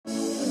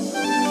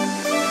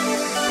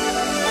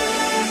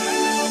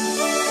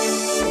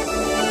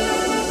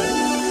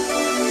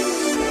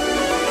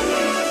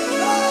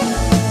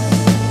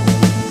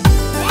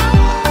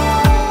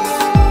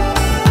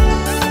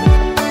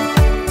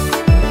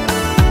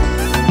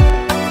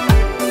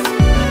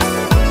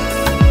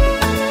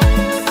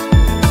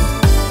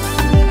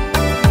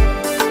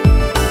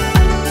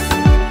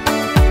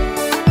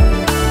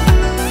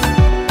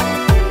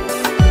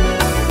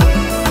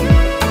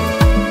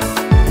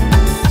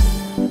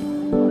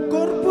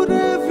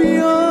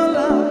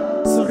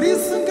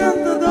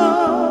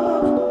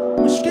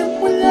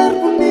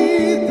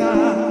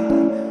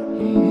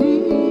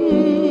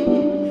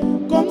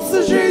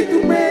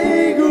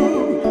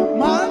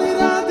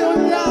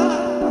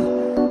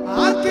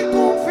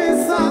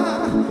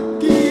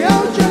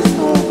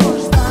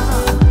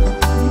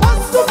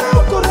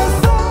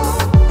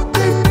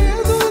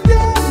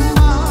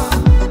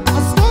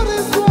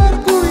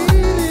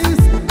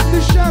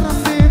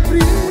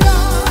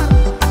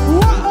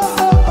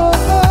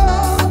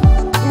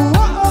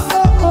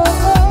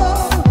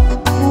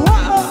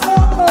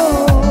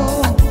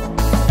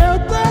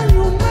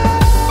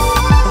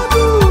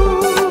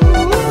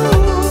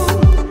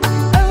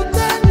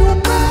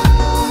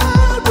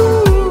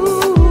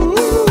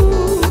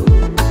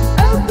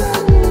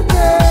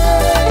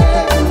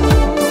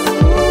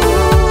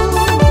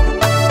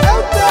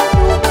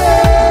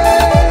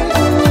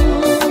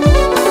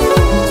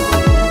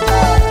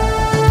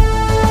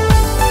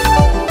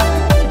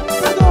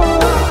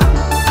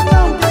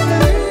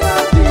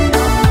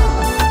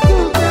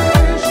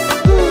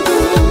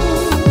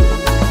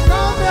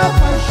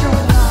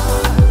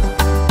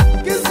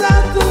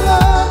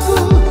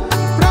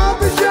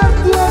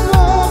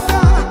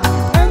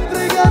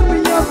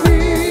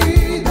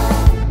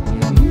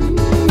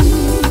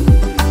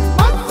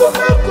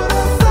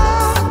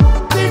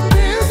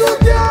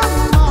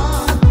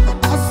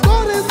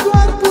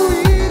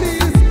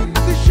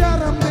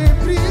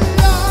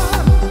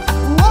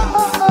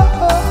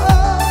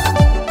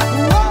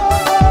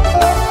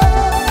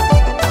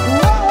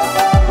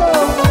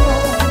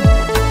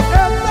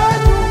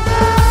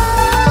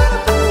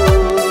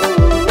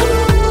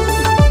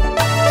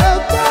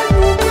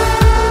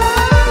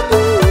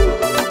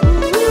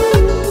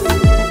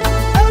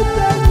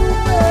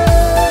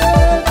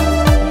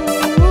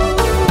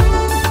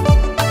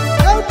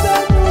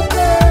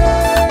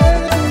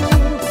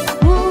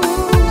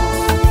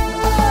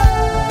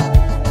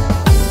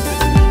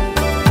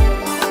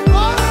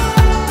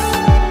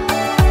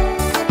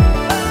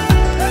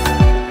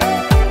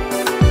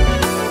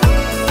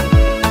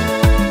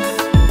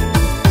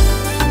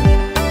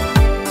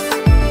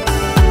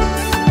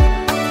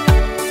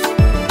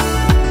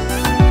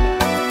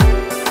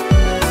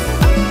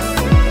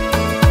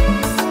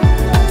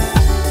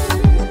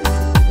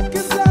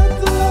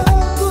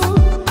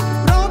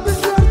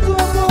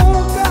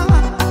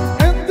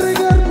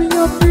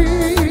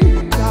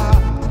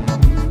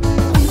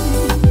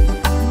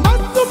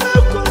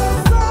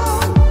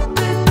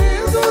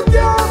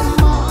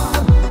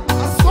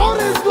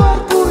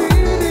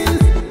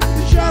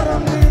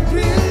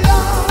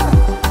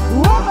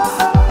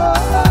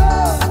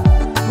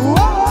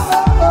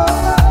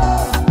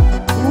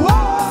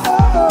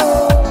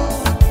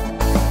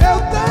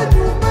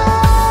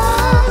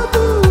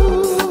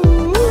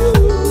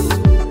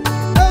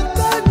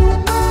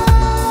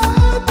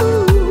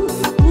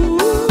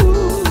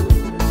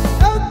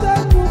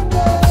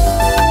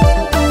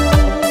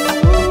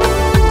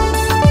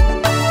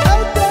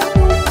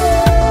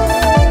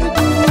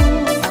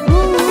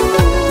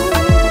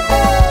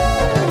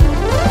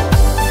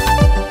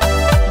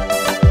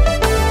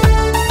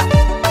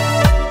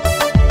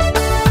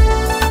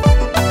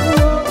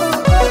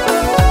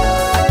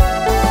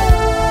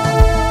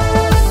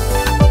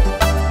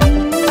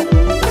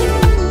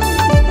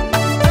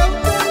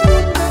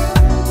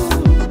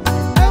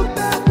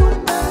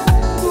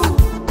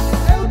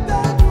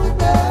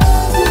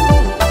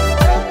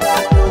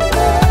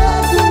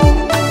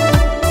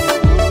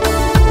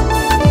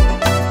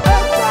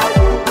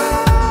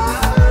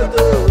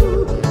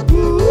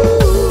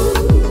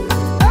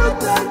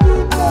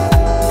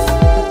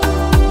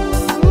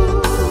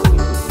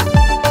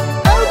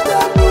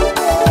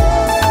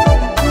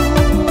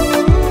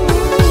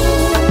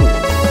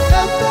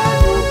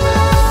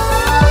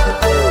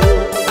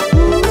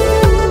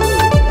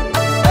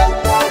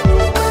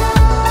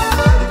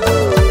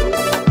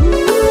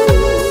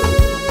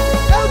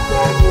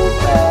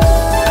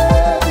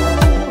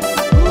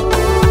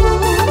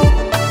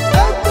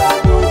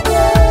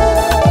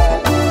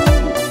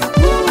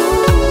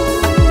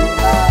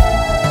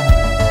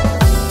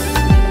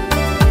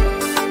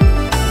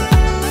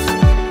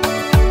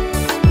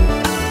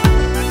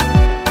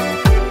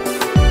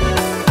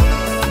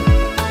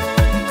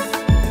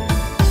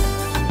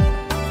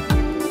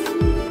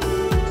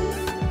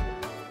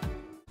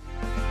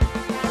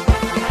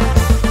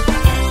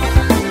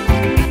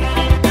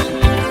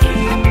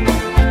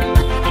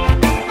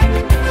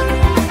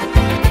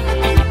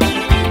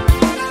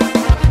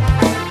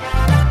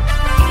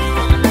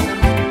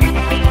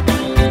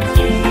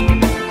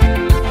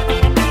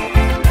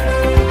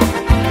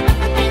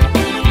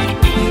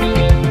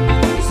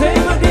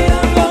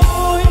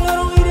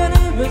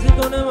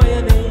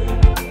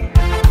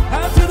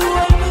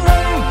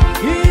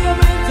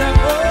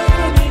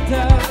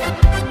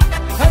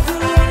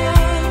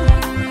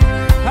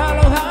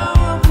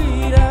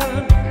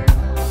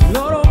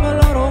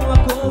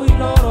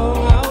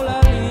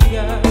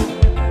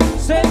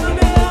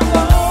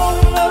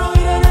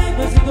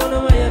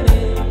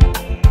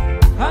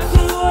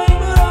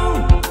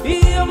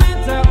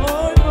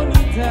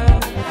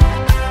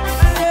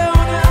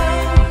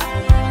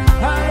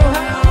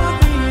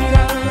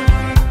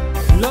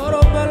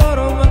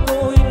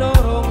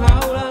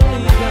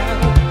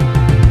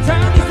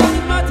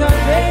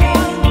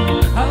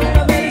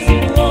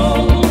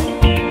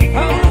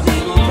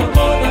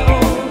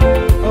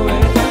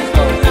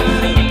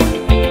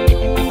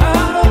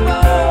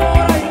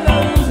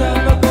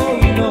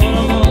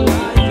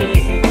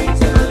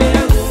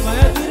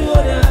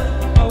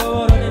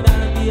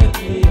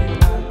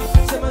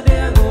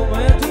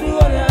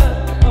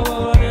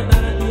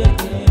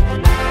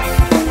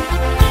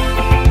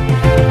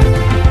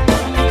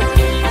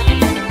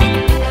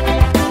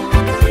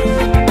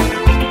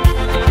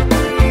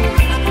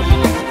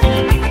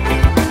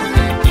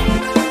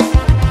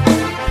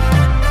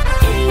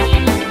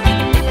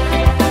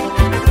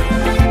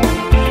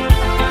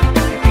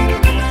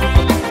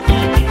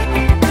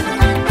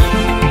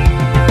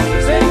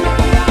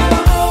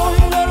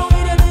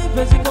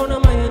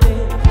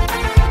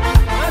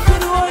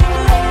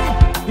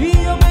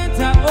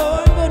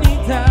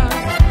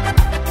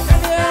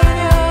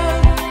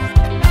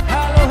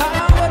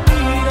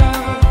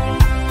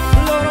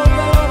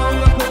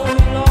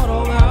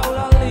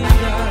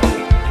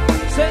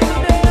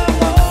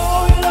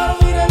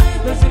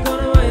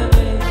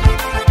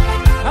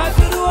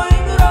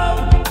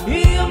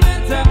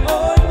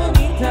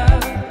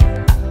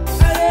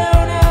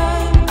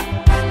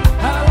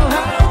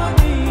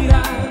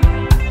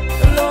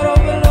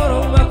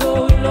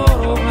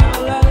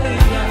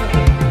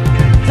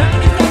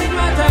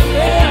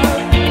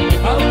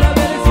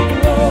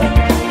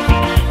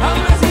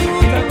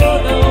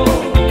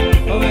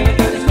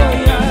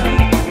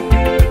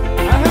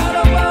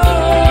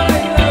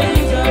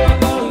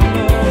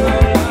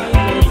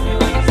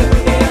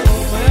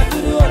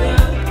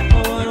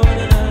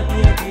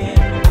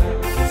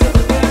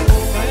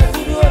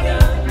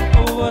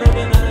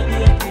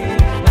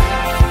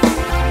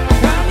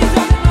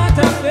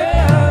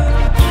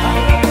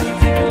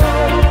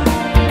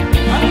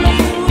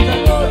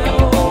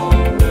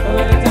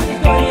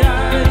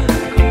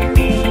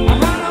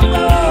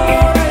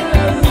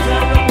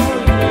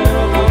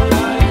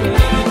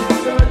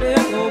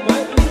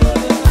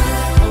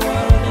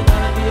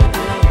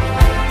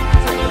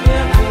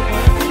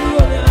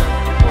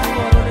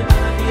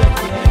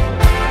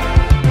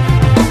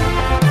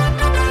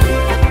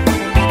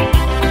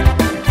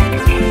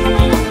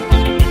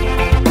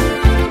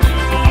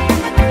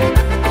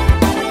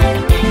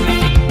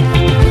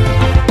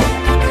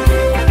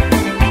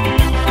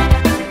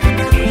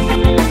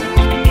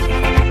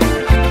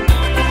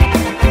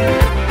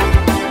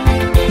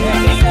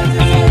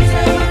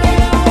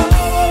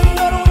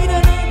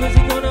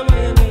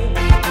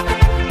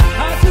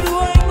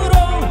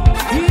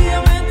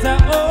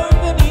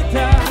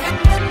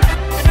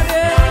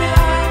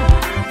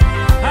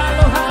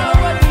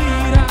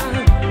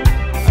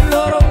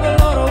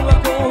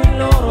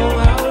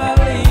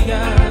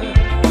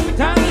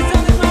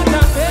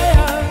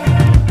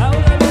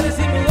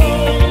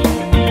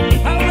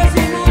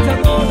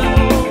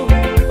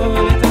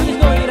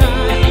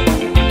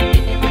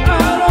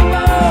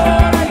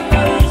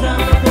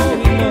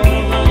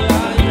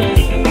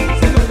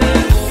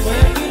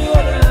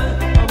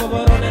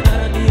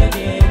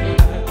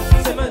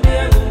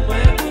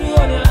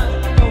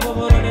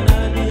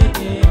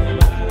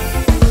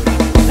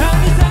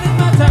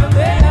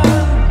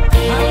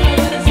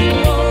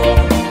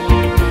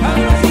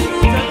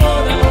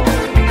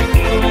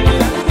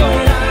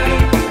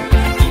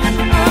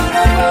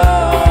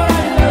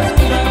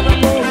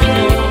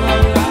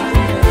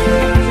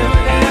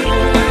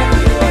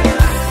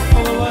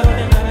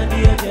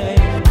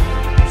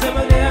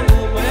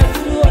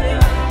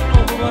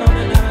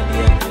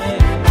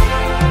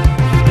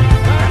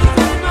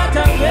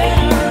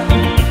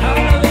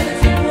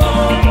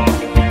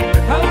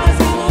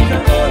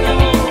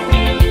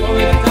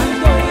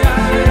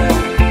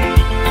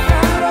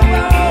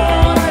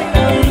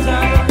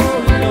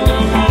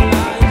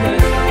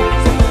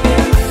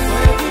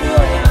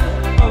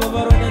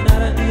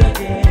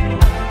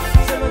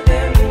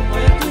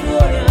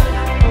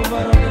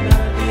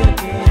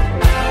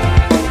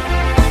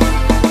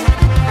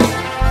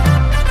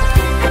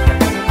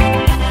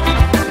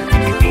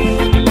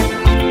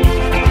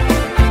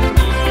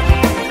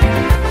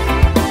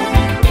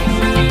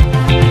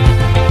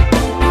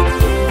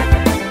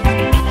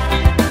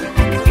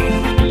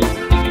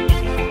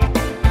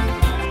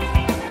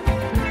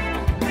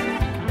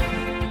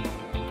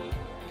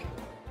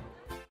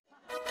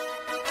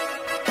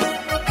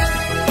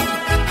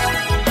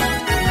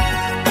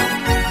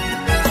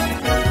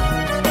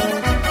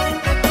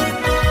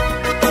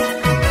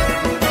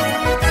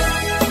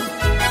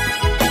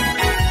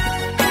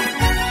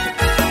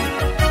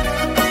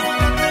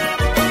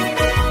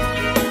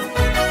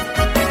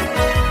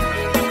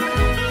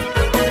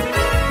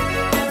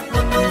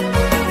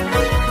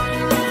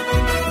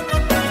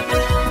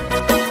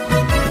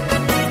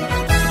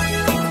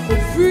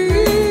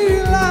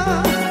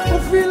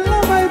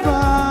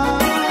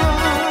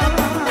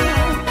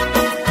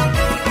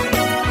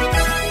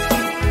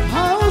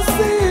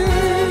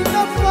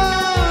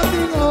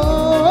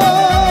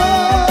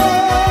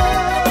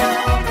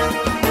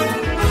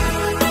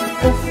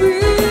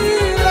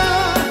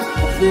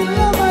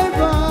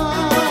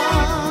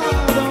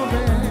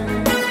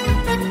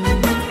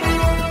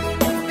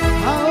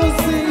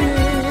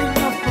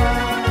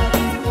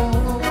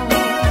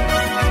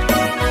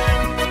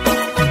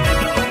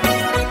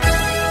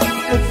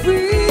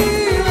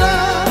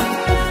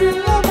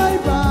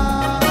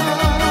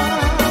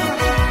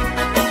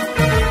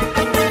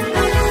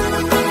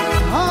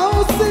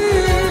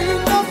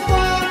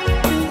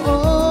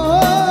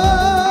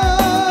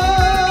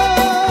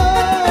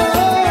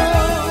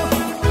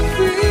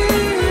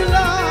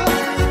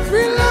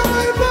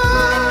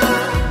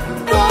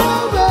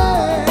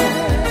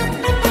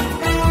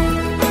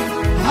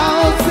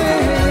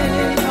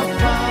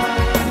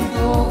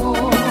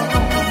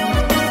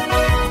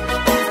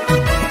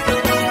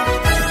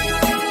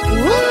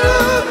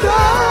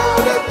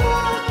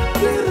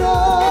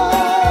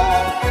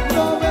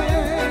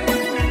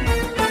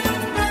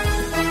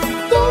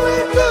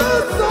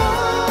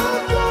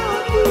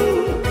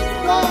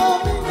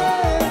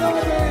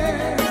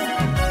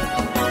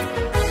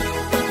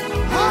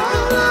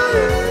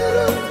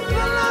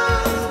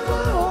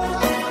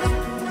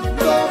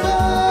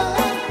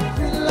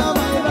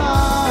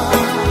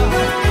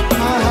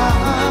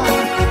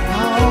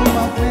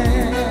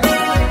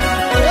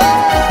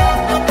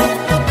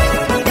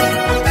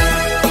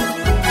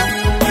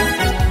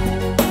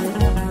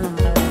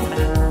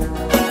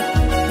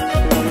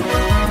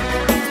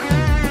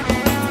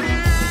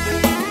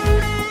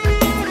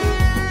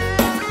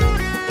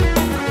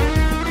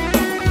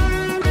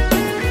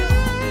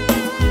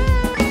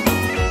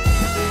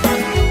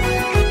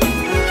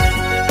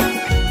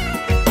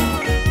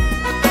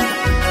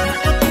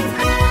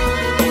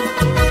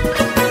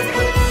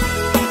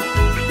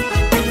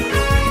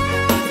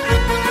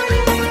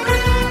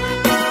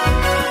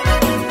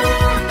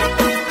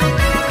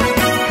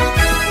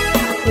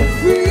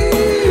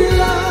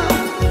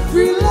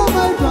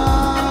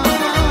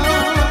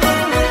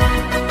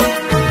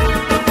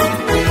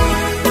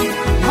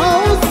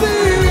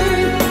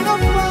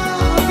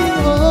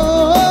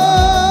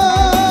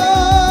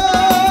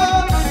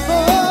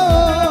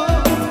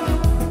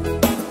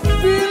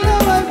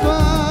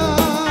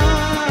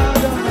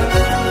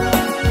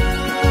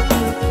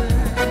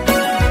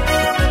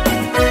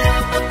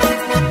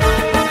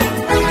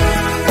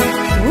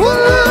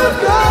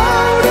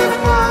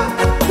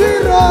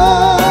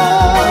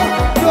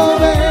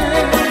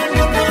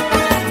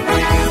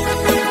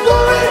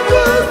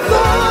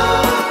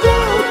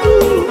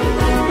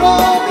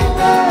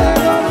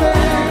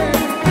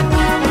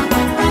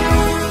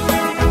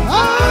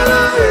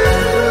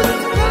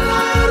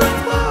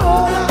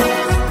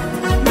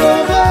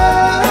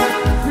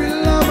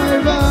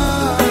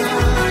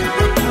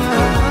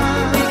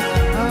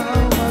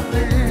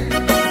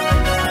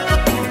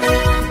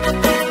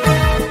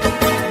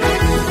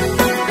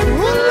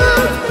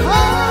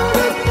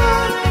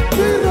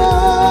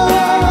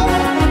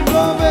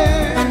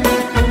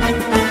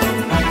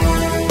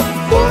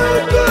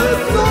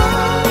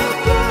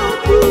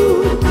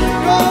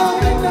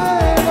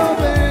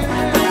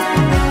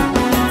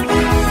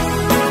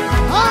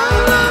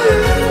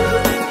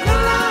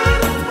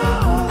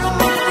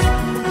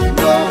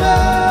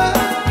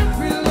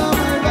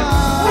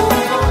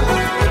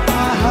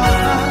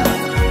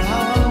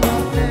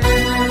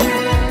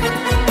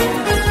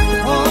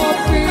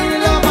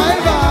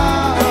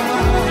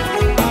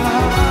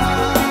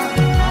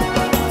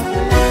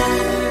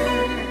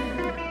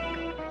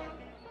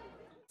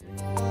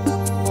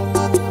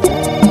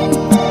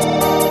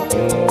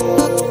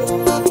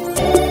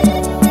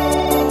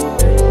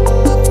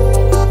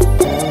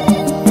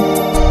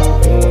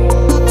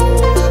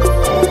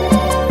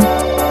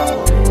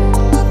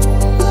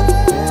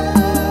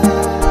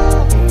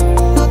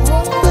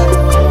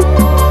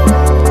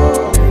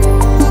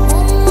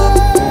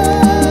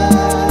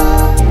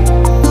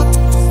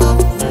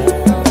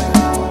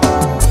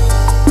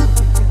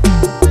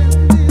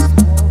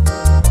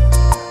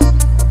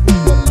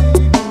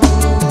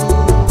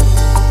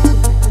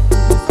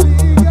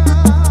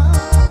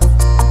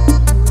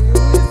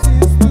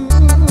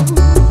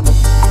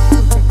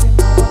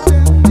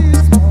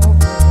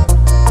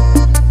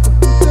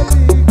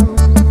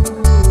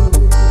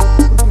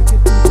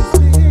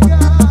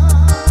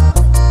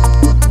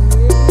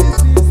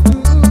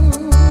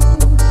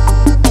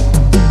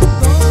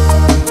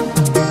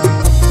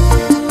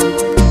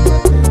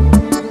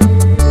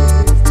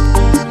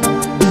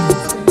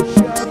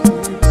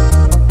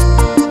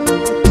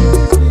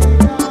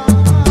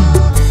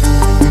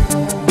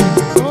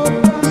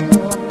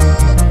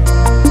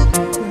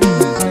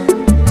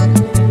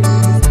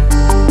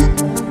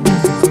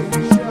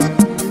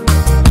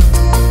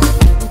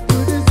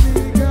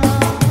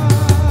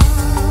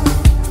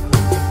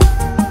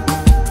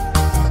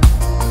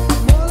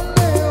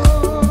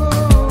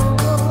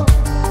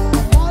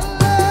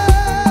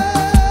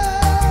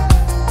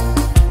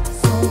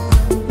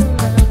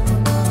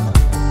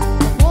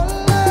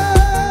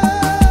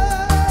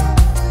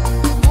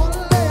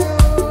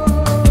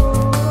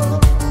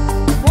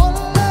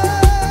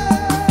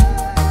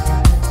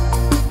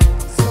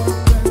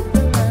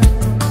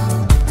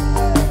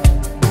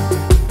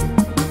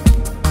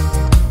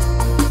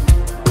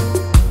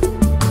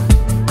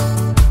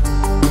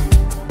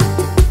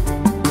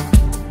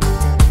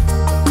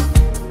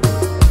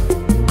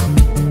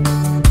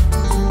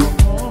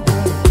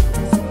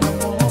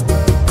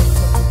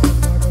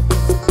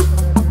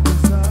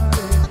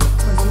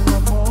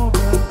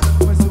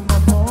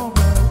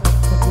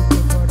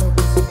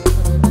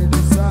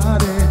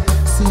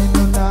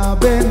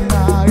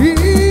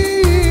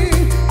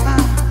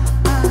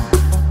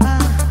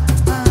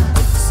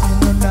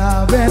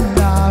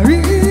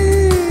benari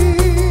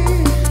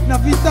na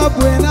vida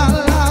buena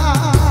la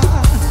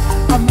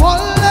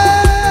amole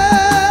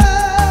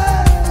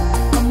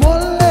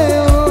amole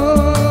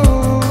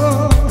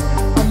oh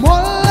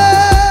amole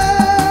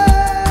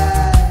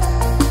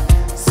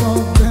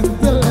sobre el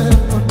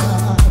teléfono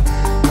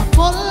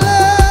amole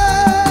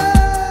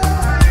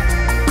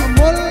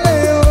amole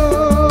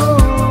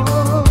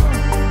oh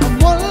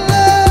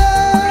amole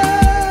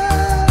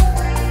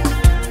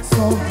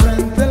sobre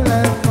el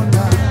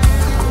teléfono.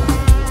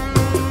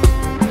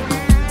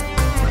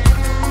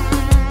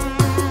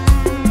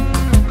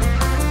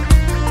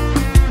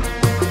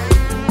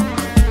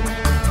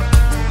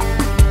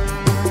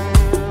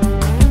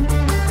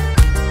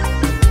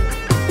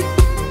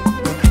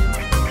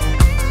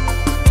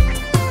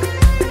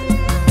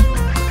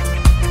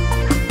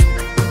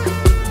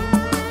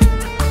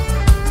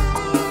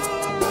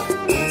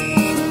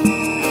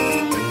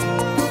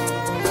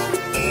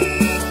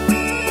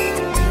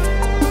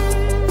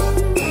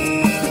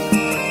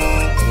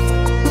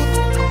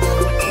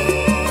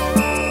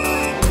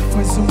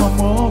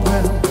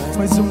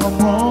 Mais uma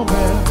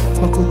móvel,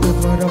 pra poder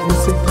para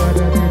você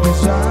cara de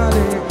deixar.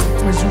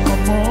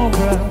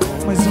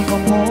 Mais uma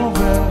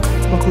móvel,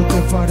 pra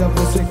poder para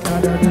você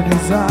cara de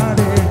deixar.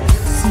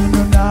 Se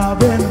não na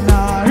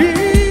benari,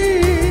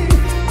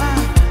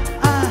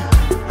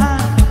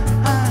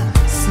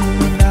 se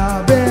não na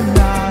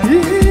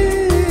benari,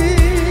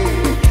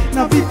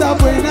 na vida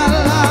buena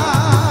la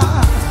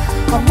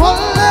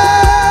amole.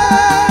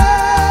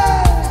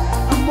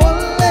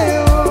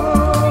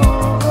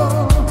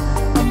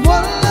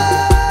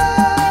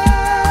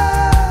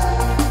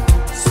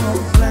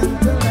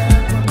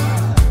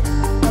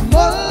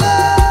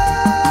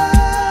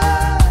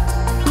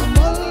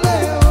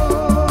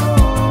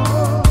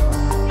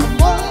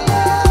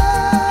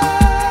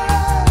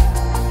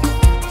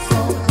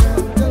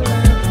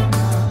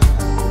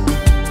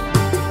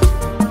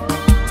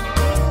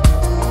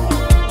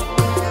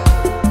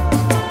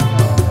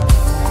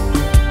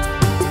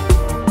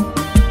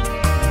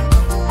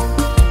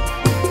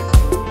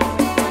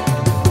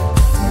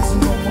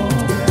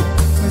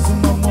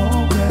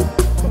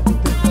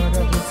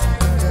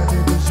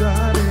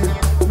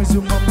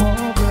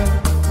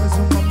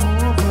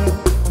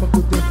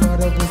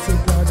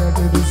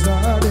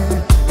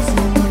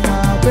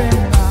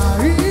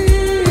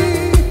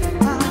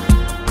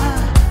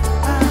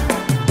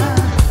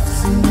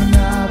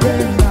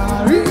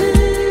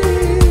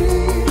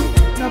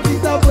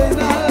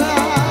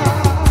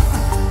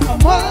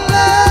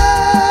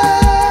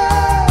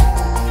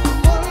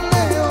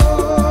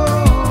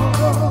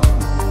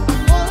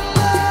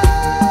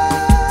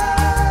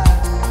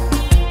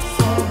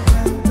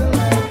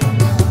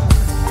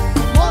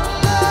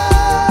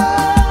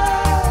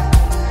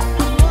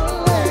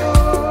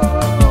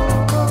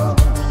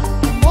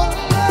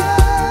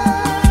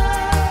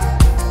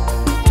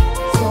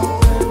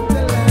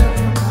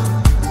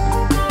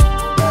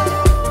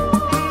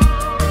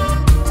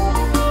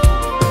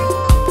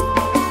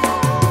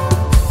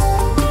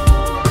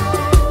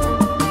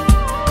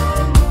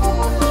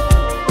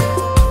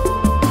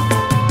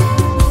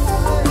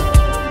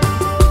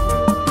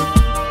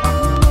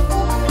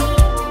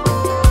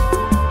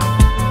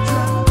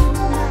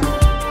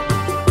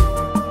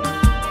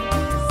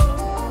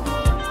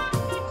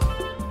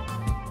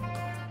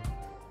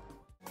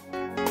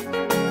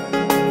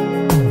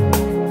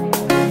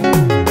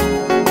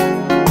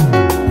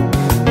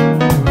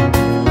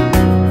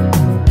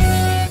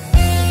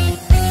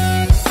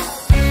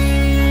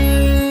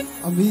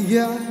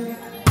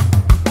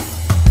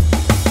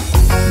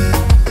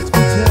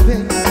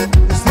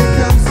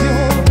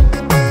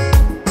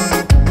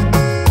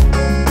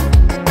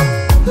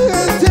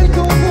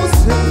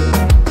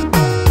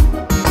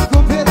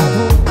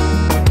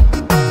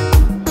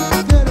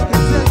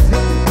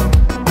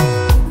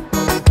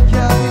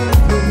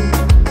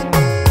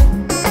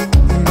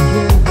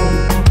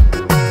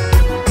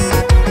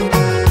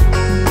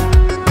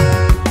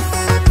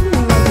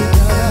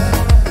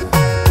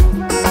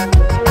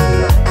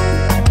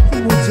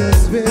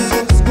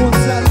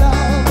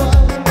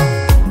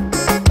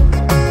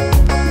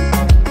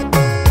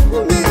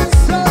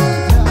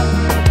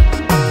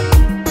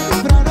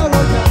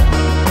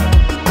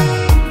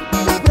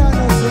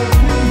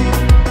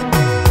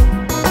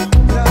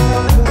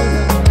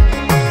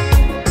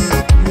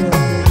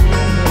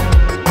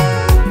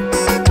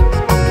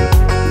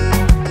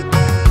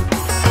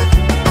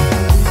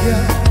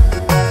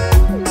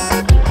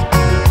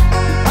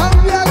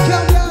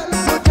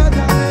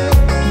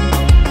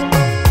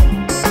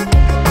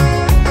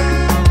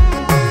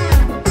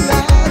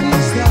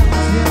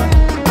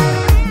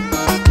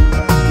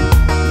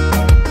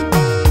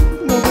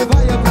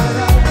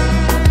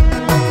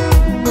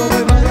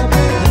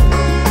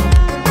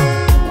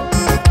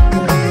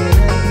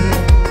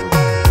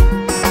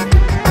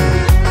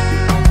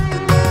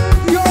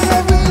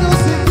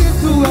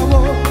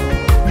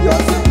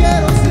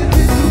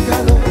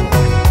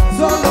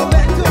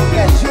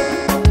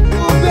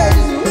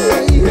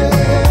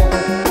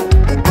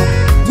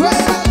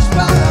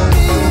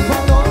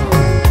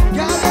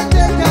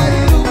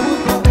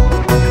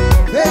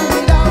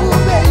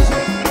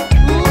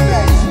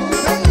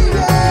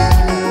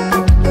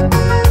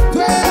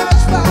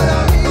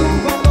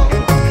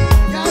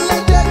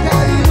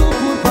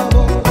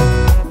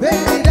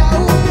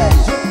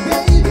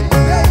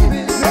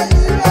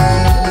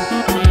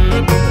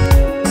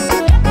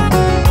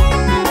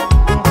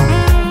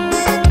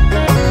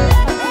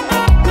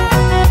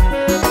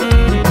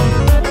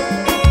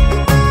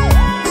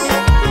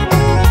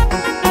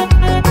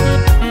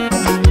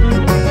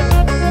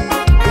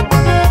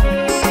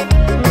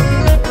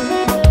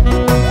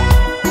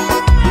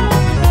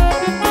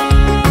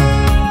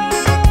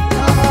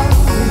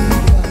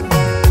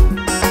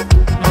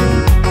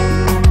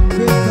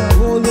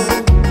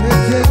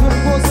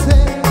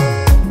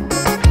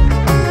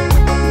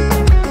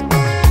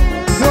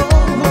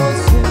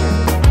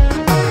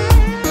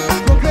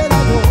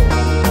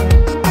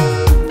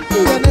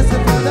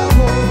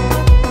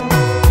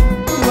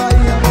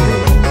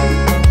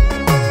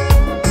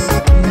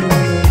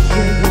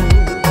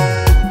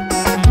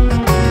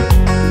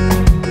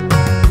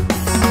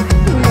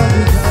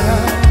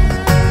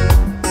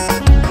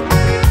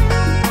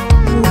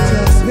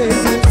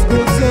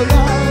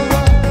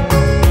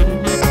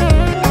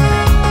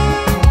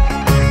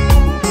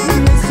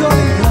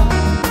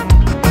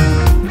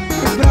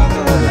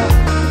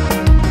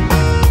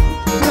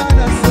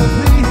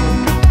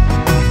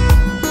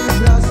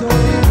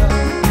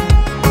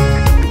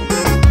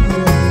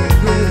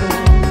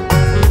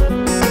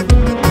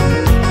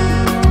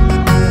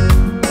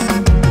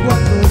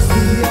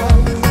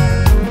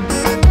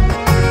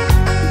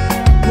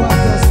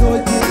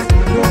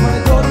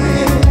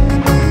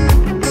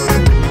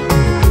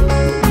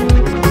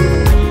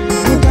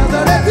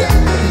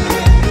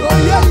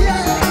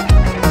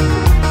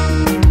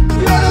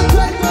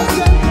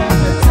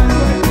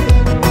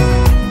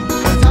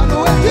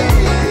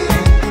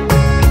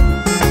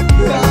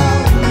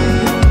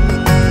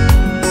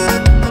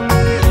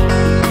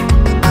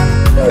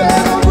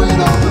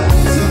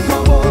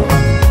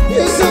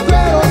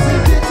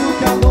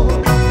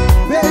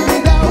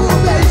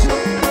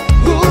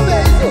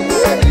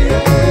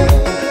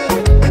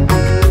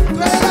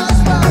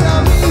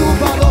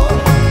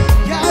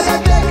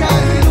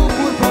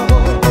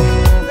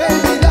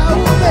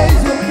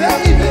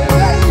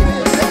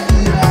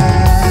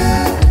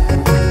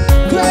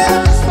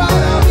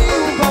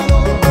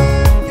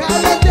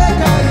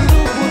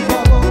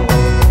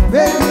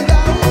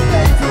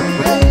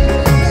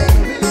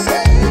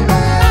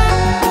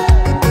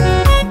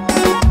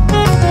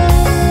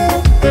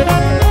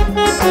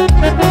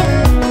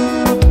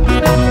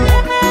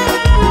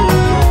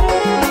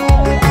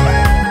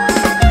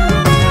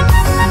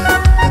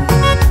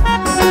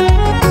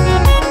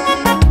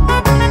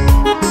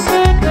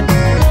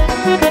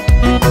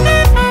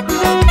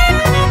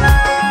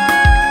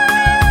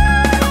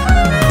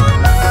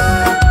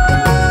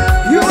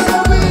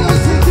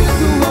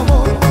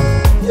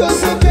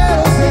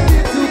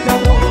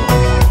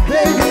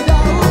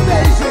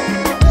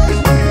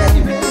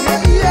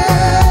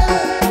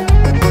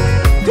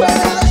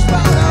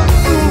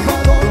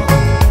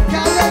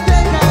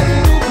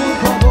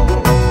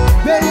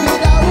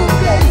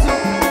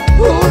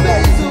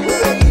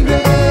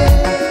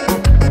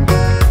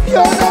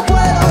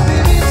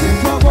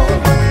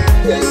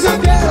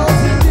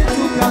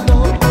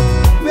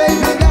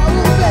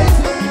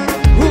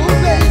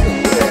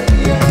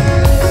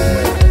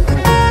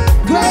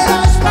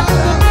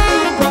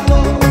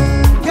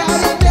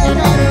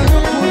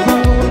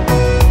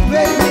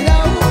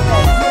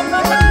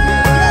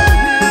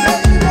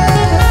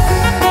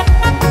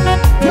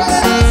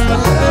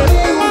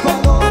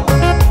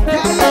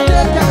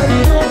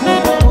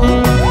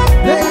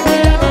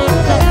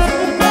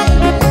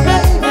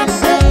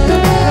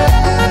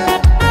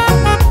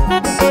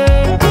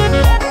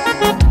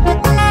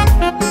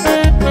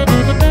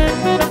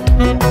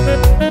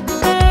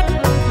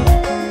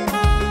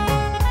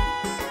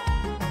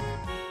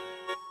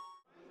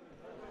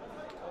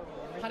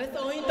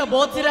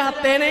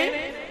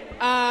 tene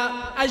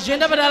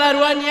agenda pada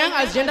ruannya,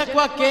 agenda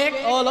kuah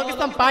cake, logo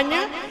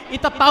campanya,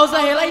 ita pausa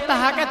ela, ita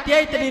haka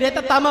tia, ita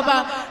direta tama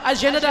ba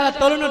agenda dala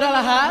tolo no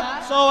dala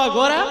hat. So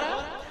agora,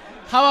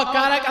 hawa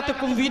cara atu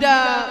convida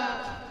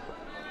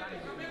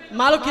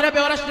malu kira be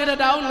horas neda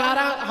daun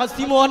nara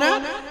hasimona,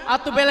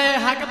 atu bele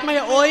hakat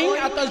mai oing,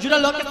 atu ajuda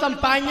logo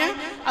campanya,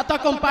 atu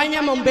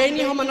acompanha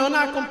Mombeni,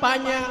 Romanona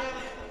acompanha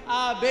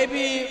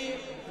baby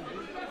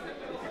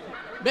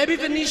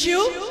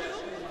Vinicius.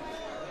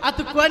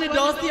 Atu kuani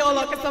dosti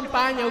olo ke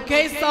sampanya,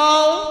 okay? So,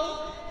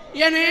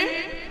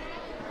 yani,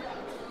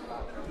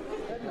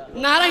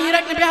 nara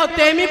hirak nebe hau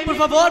temi, por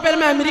favor, bela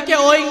me Amerike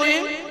oing ne.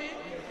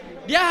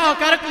 Dia hau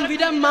cara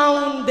convida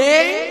Mount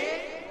Day,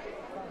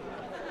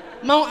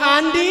 Mount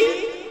Andy,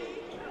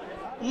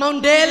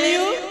 Mount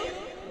Delio,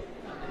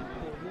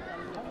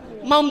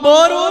 Mount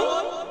Boru,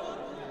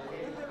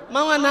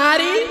 Mount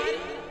Anari,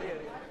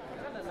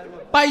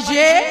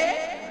 Paije,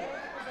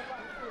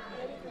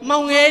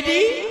 Mount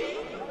Edi,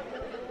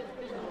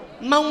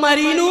 Mount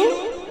Marino,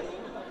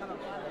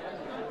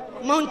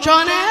 Mount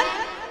Choner,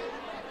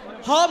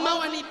 ho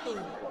Mount Anitu.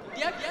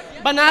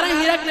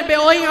 Banarang hirak nebe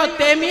oing au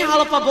temi,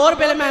 halo favor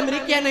bele me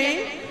Amerika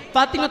ne,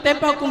 fati no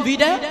tempo ho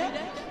convida.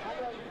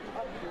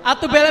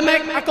 Atu bele me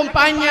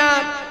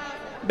acompanha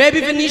baby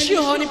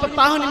Vinicius ho ni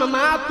papa ho ni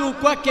mama atu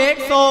kuah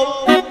cake. So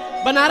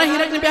banarang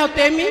hirak nebe au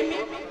temi.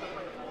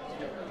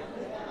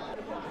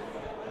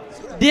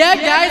 Dia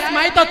guys,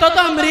 mai toto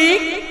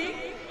Amerika.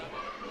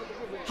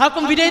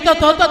 Hakum video itu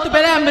toto tu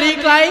bela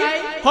Amerika lai,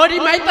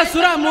 hori mai ta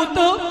surah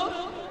mutu.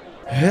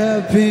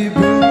 Happy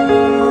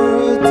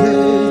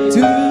birthday to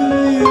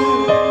you.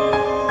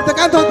 Kita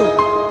kan toto.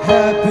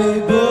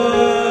 Happy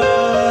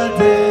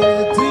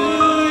birthday to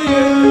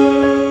you.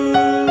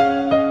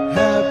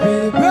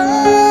 Happy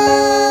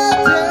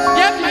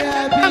birthday. Yep, mai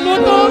ta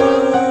mutu.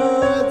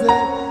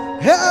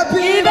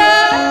 Happy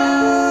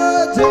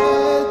birthday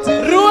to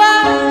Rua.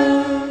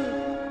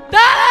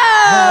 Tara.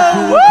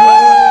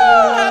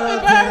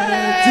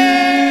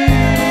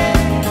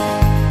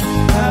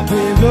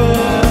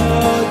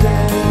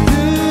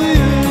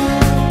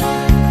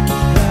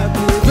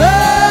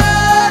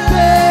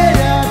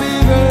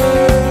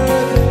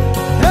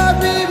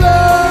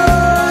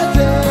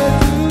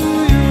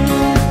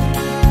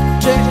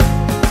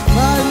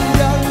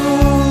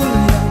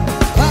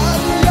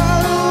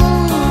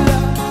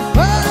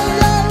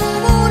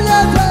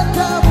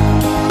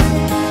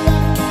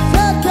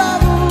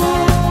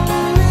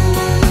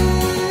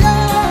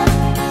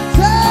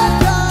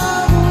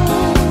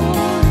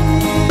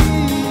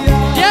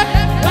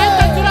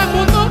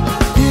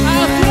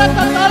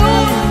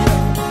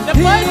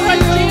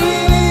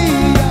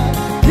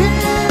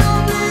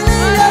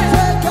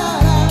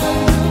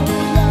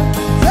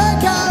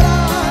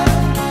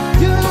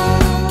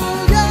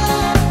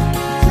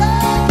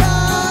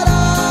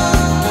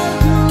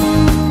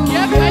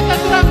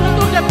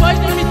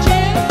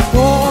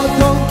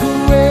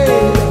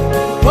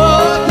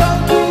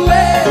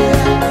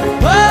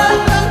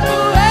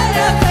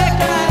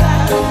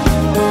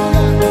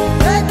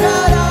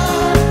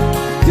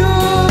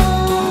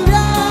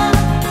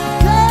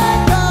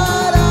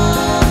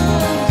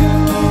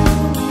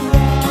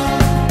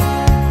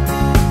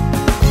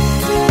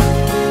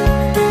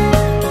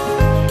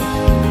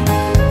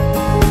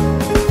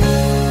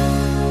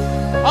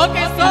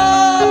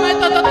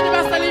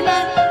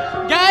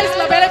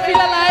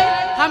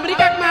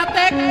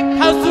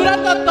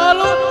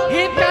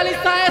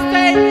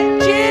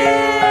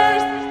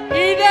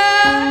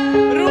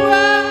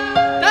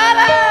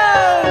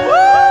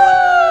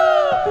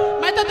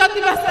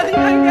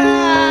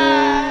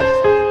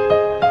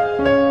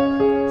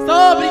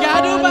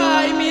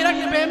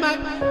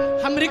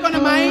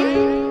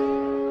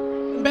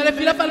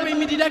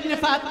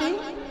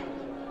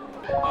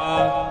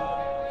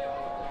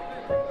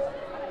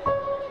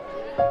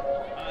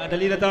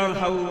 Dali datang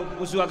hau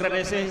usu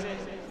agradece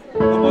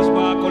nomos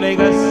ba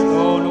colegas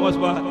o nomos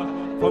ba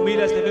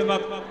familias de mak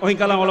ohin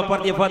kalang ola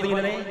party fating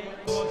ne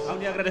hau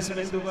ni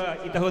agradecimento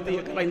ba itahoti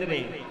kalain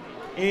ne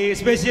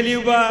especially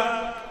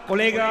ba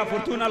colega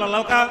Fortuna la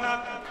lauka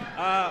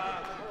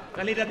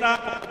dali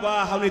datang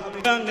ba hau ni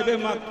tang de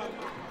mak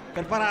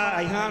para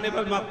aiha ne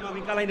ba mak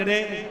kalain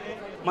ne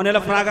Manela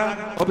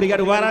Fraga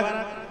obrigado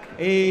barak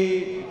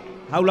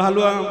hau la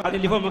haluang adi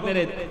livo mak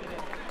ne.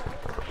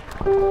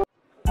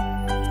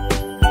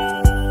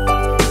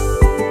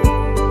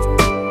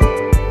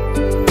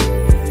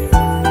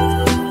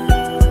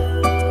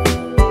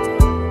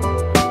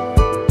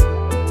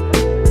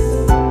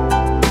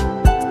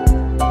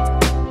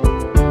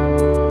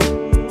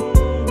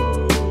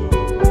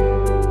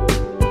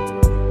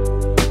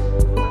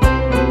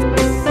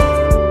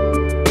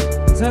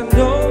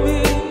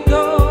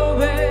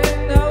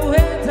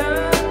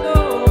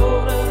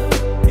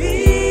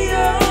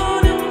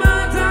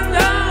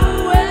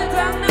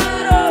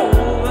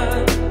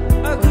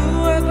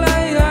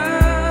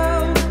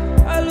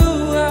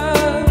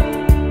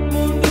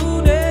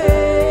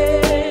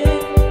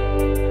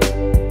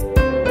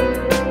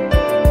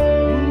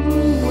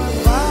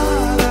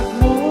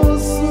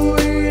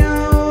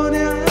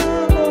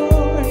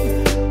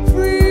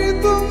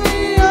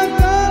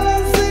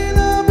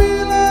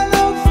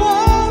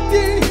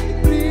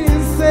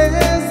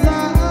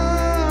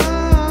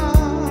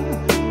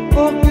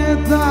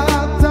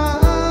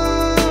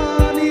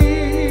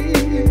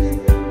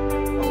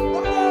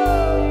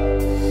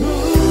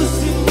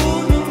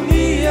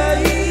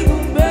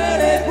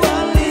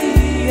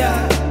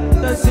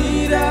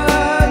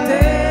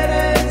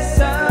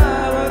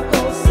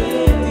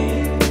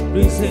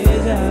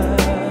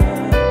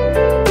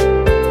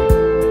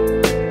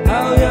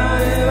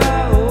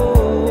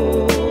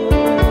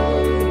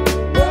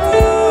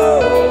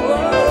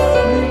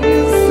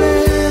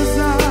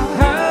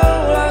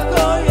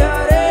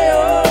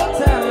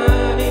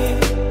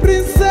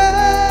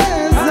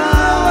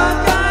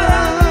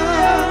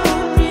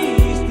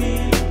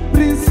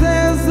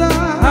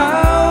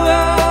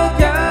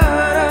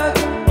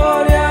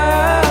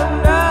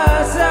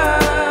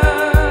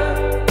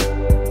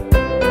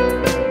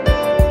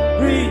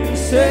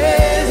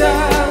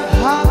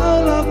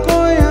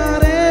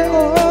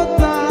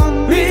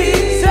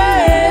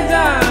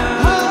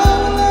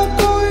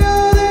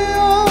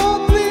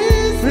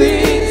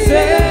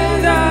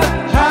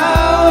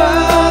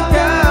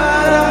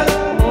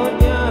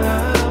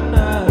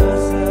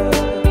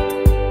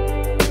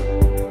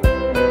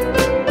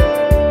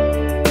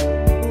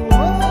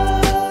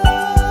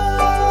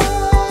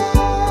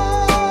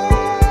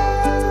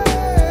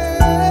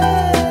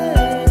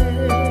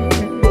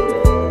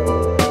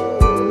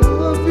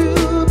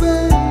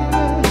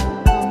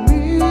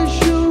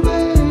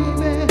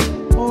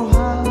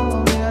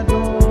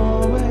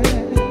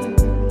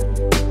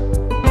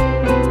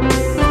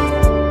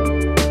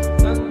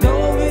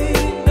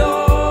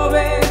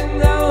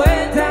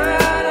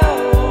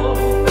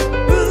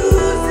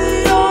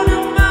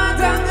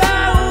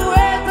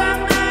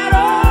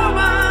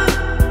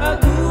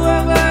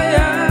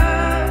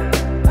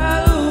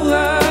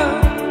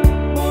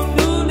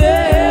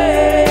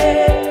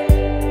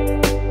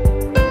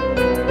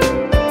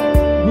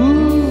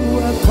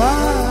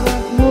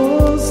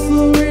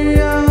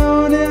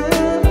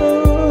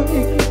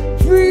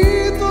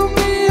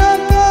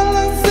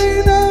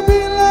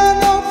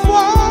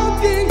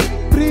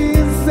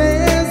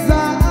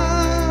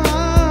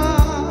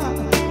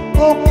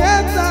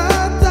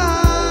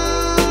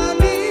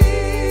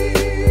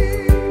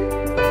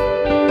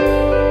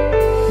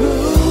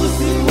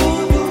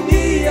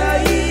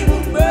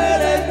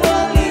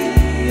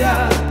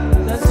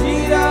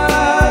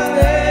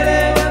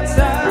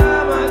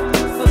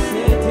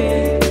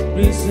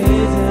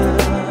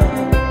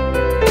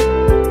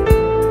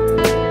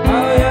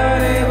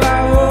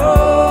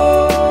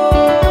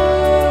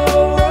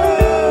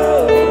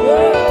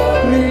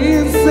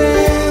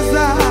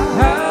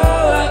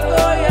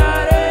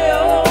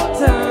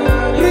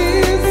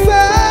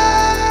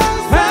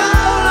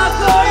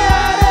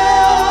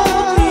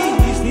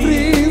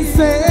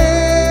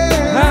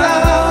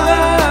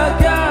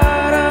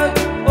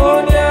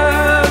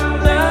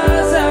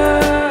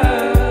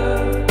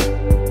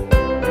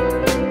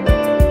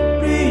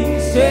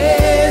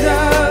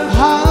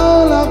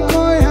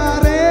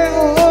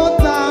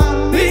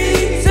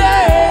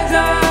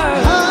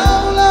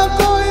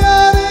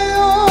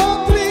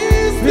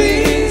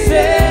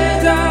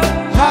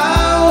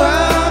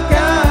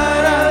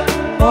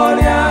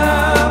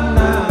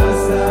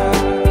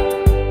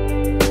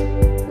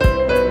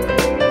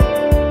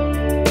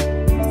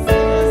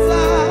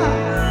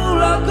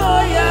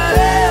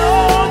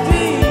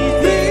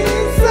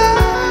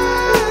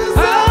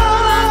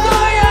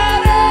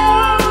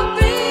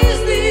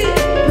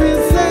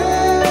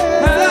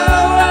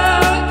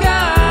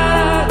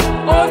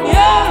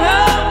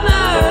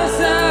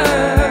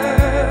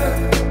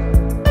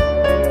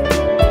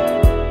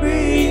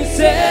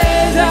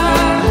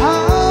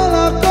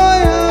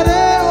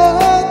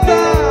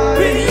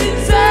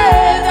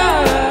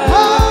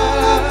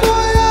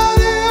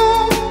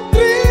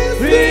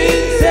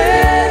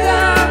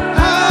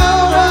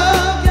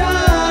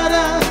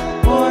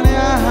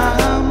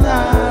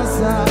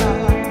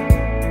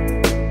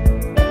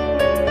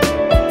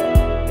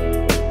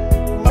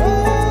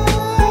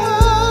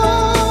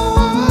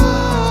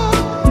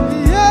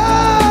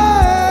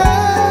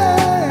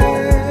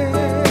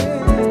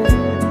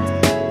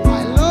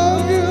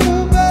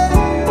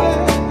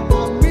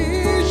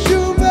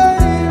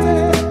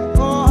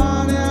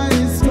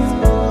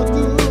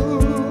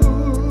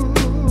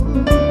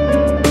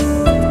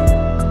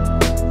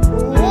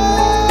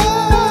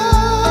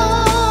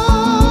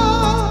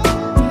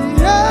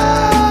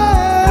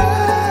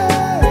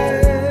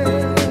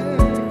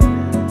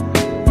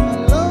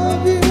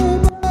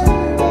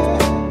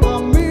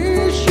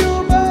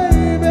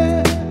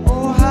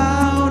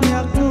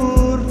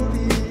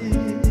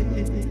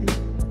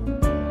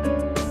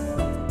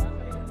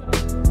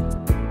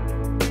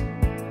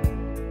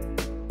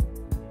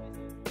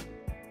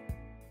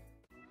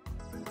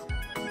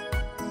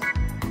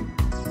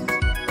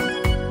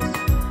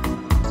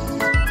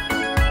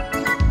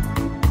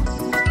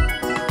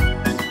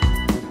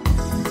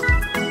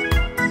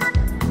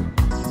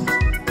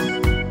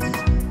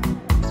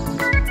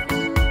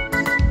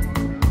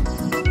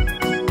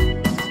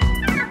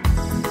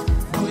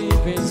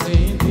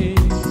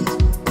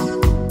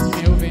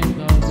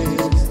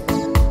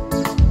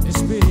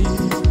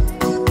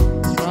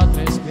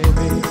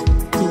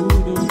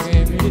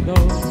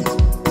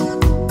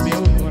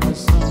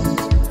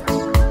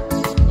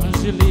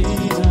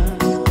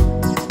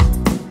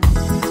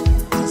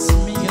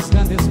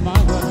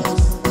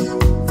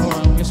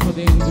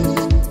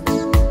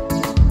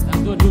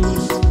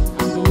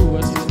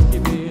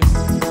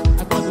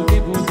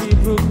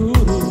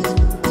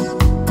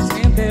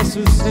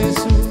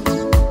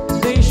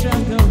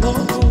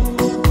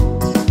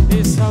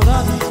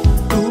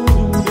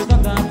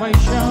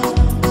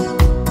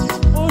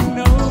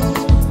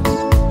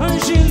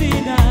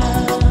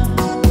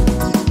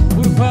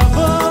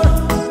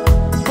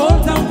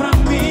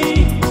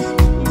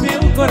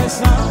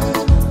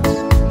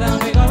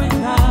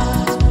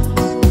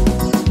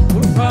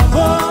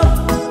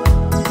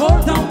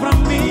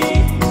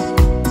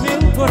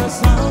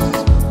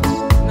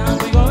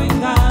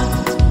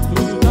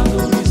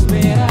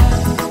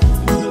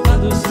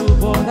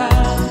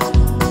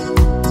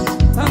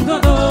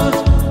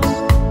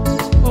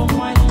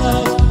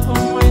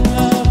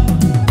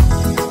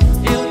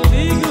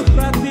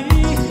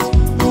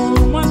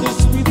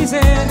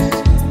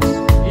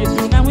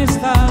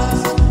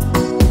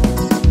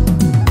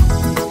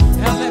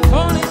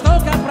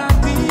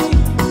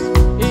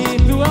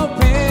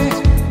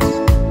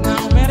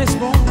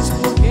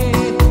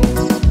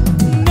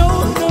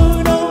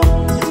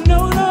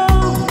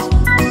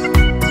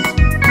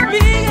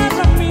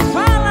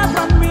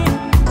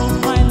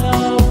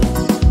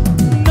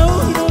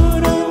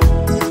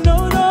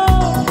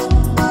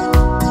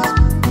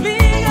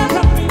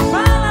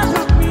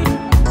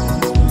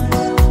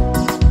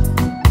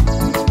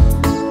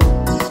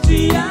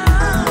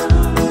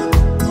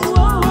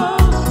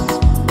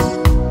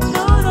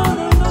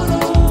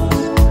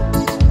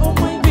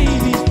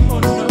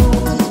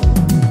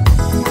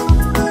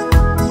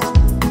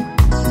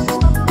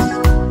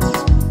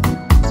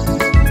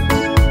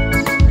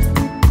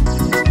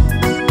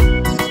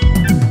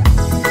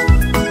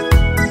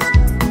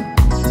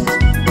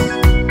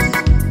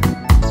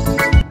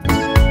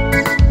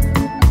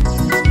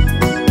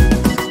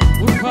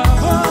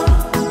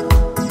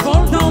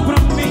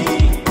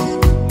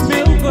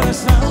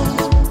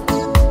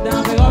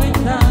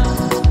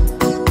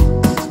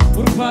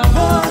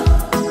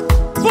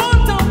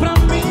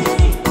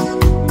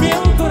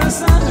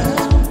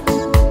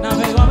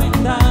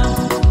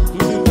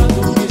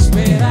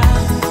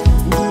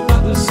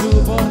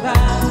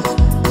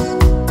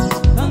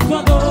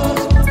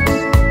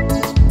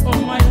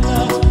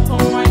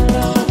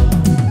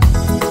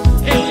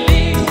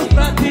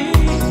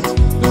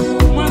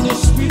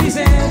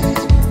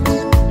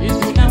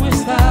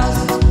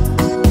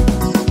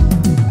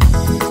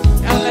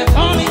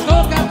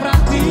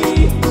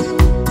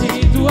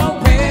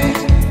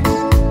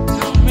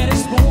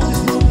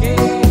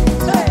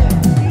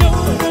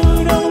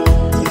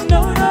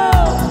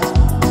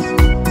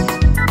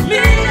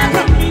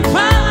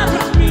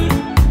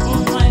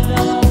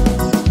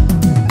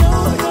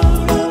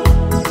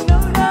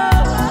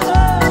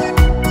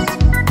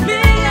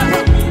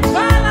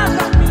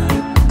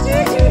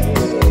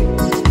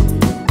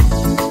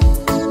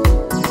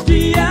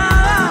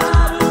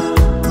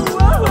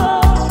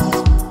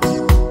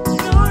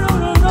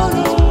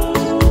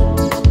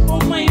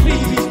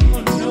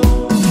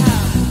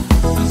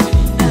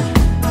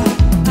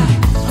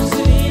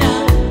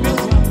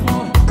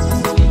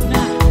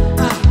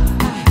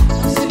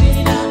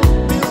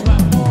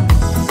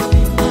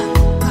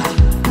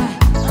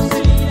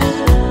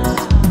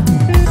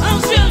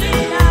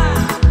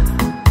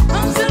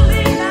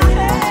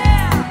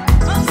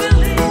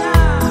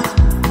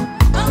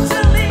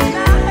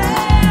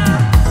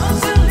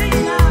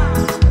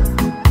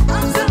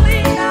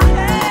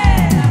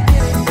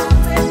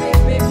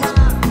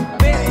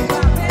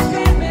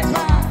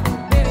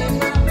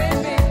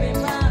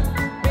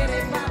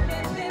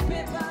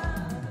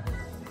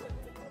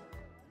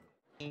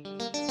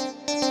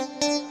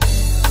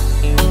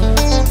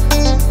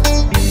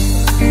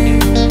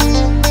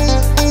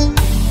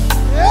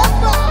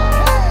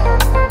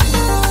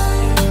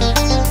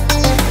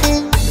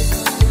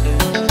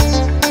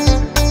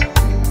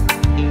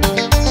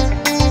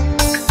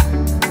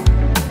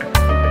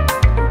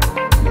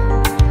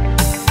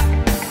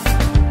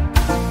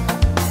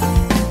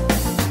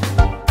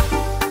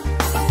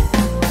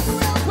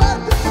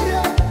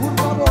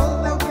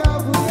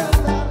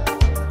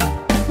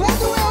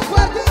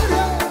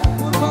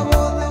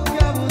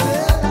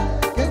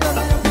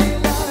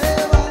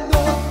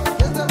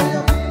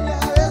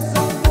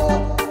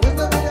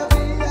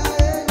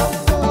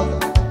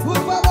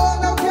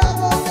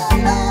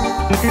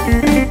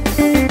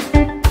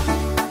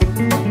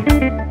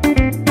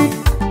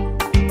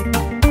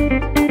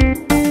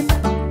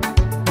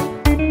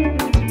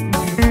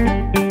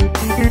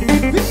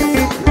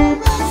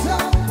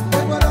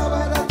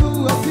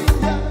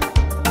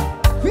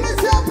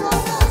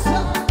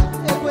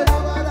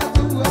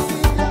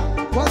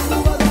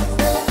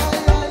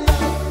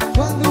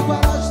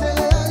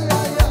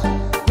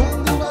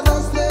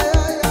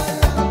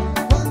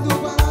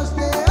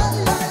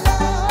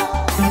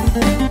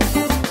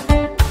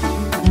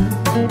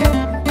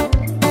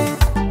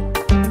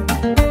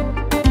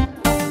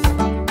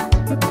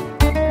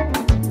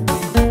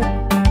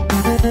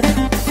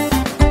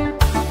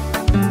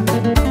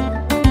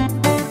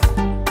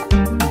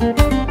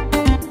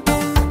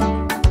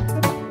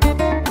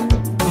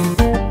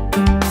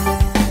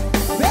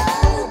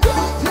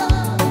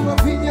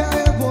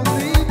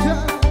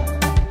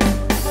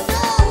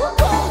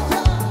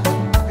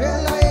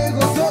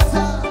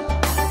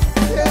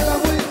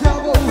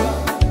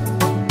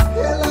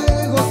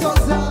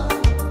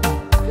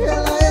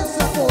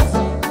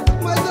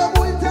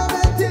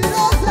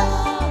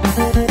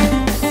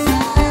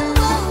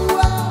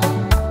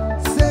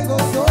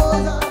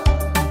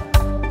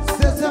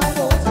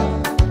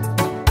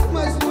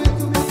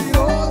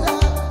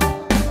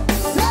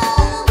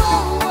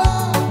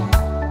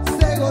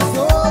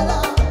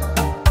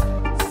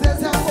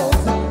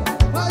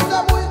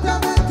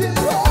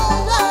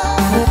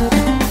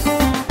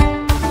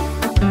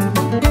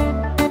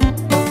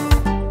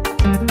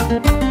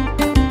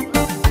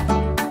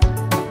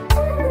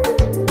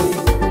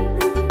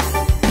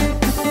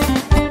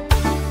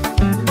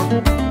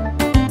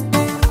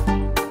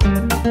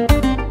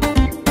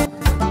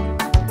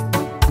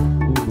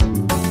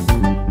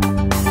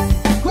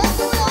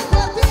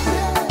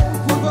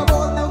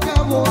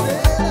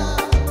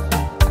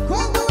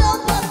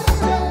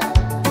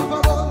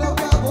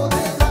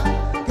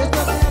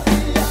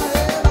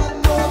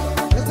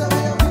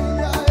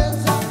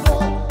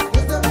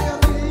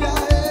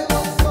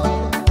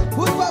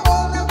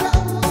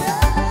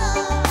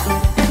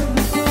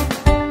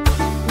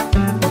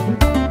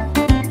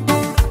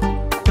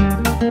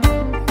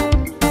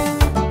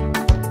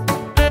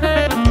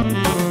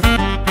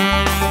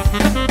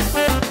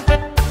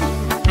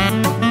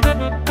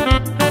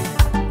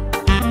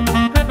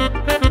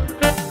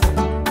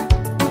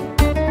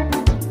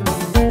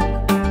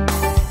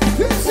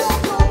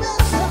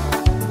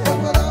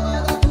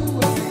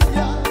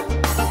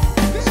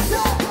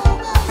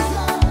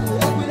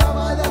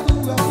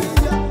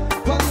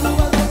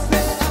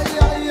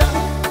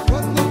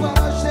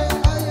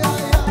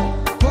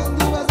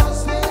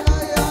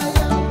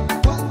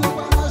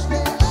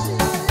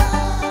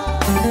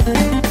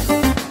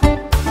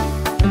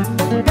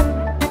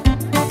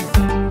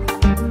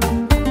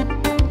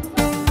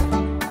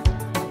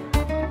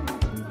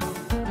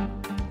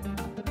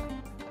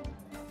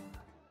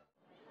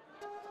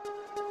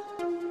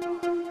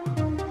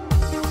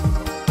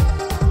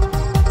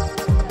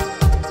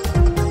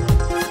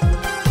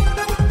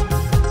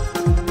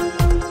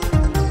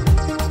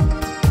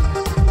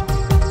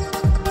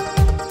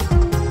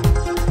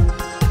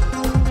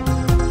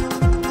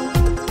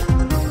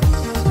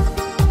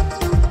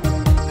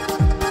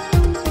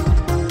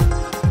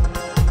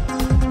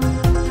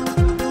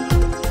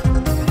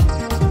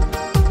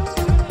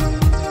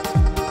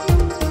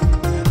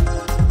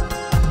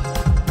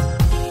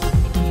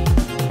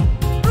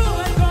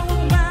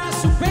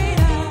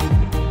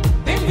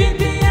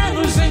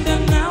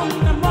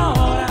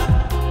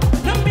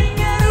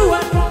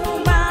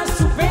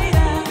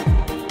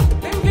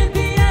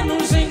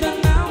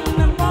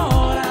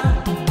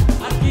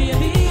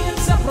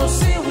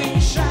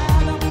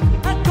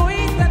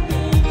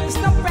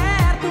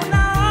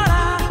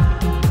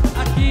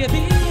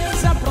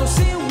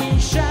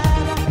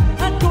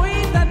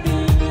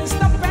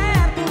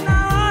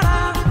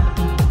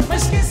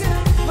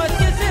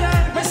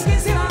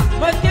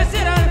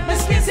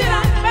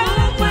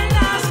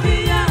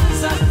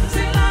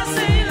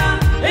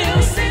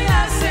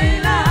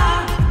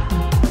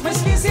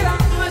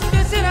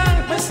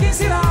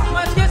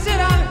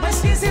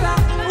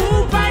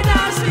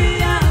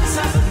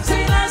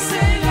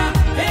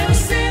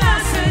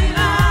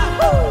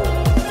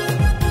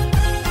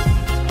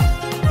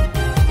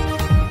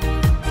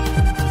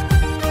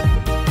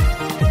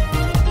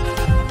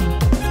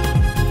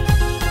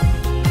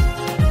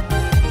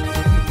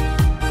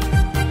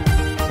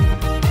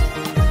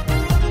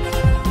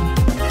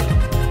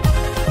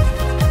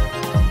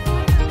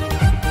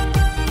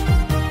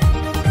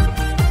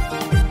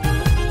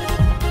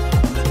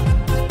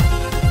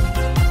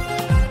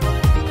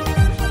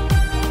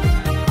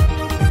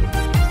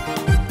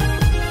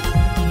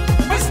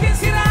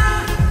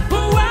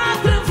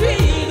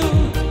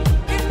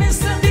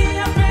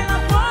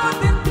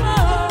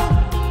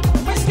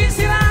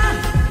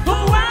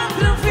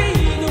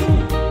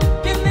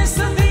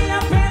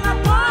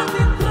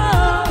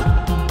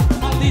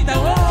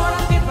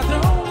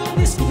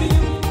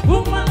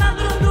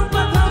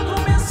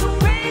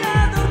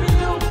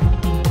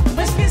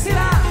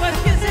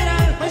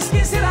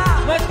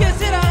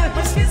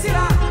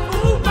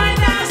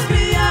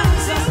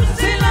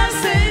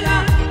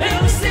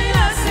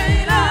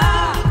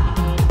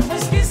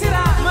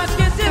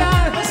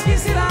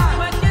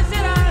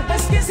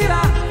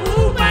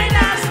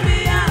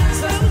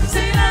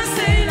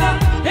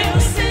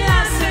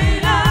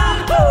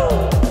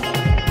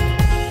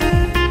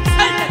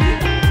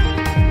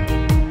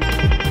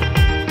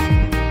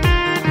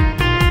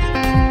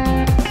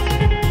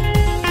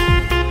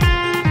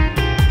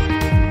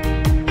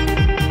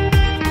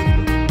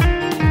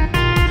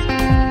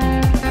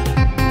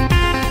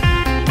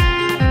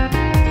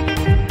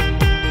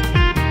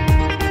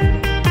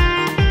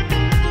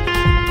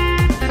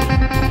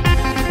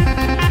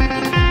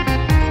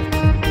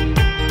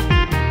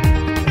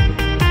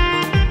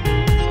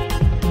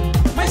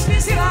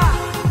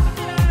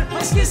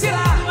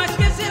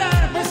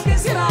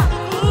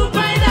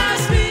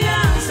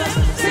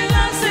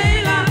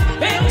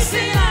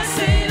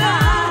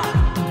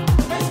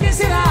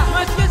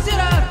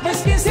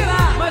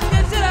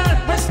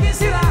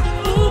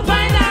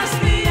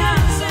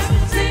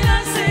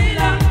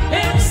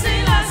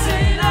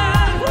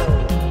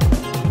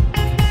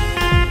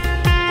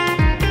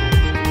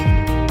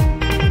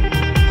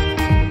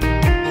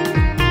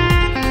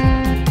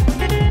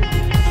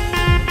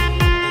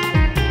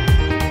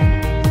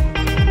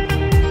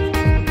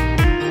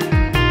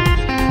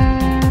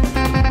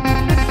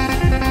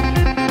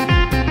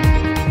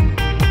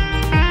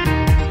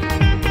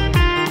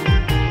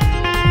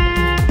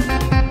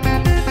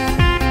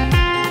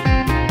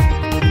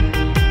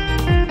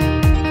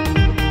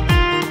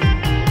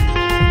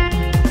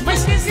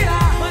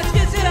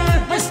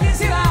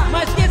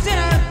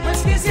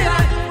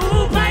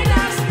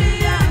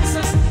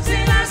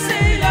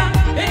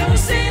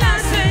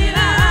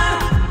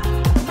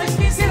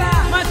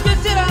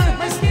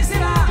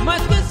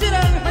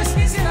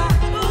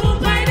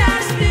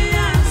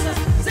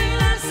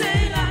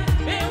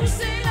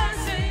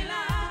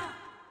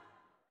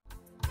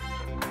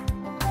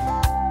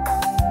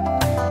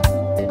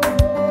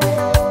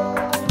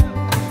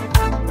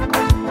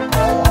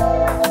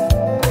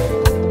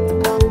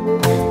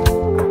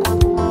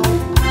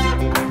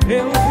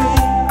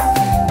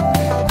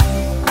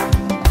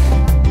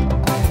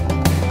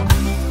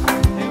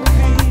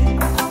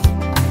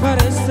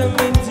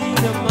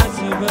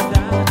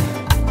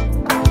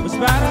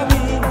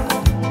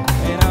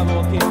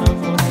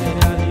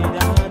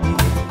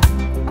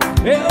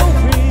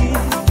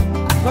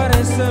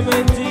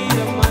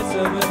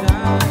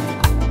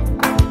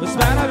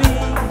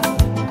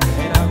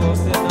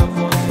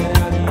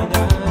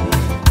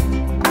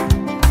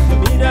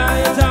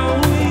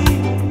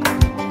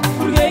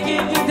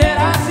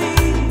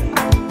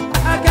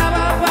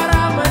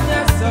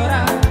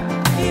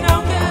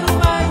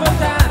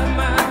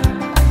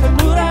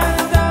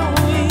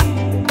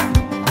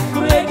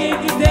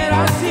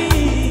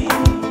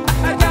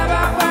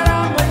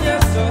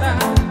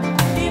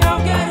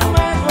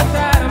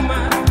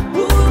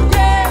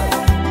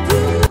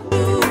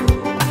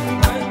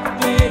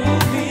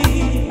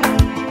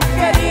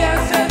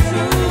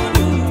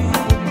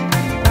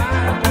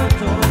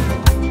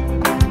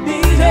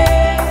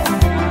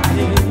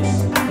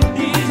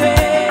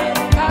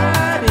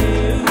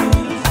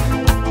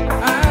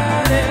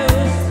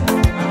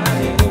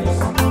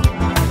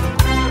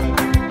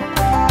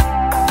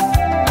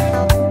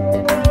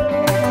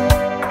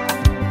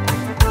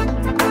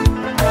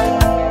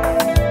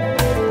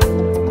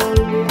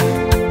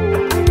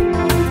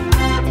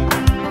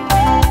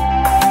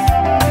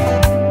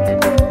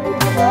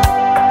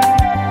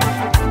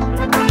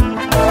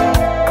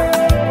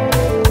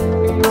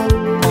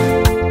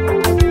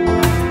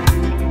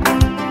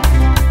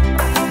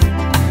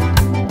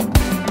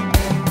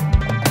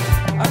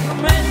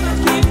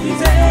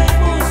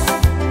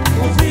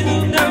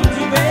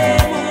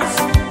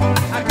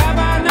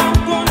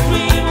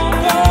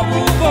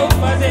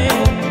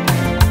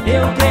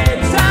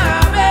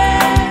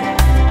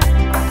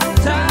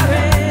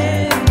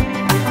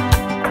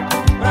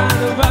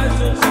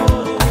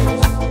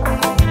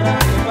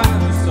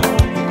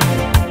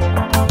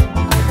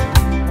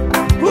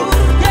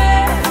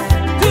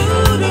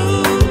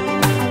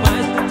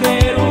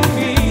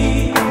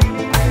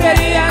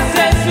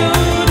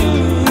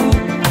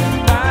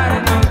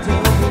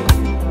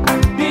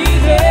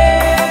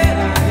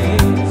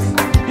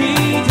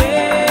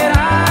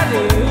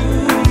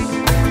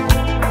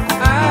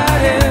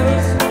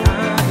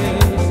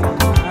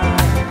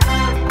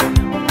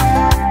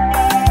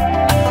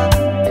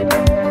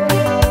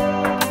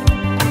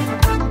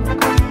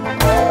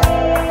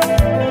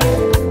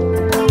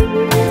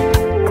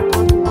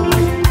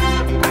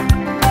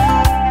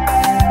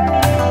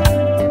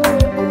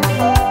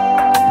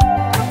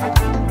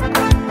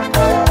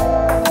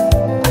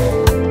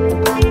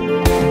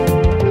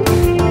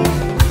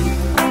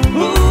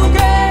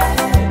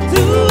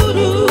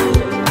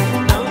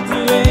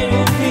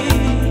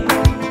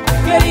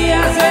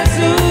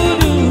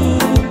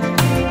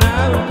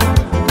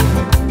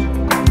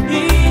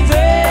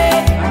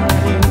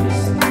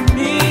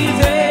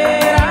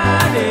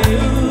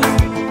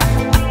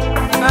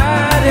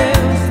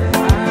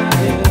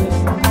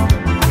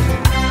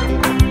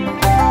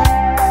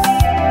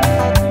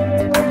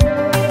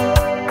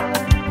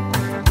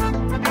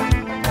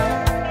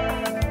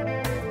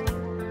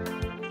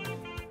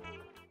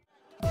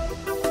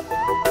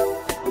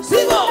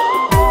 Sigo.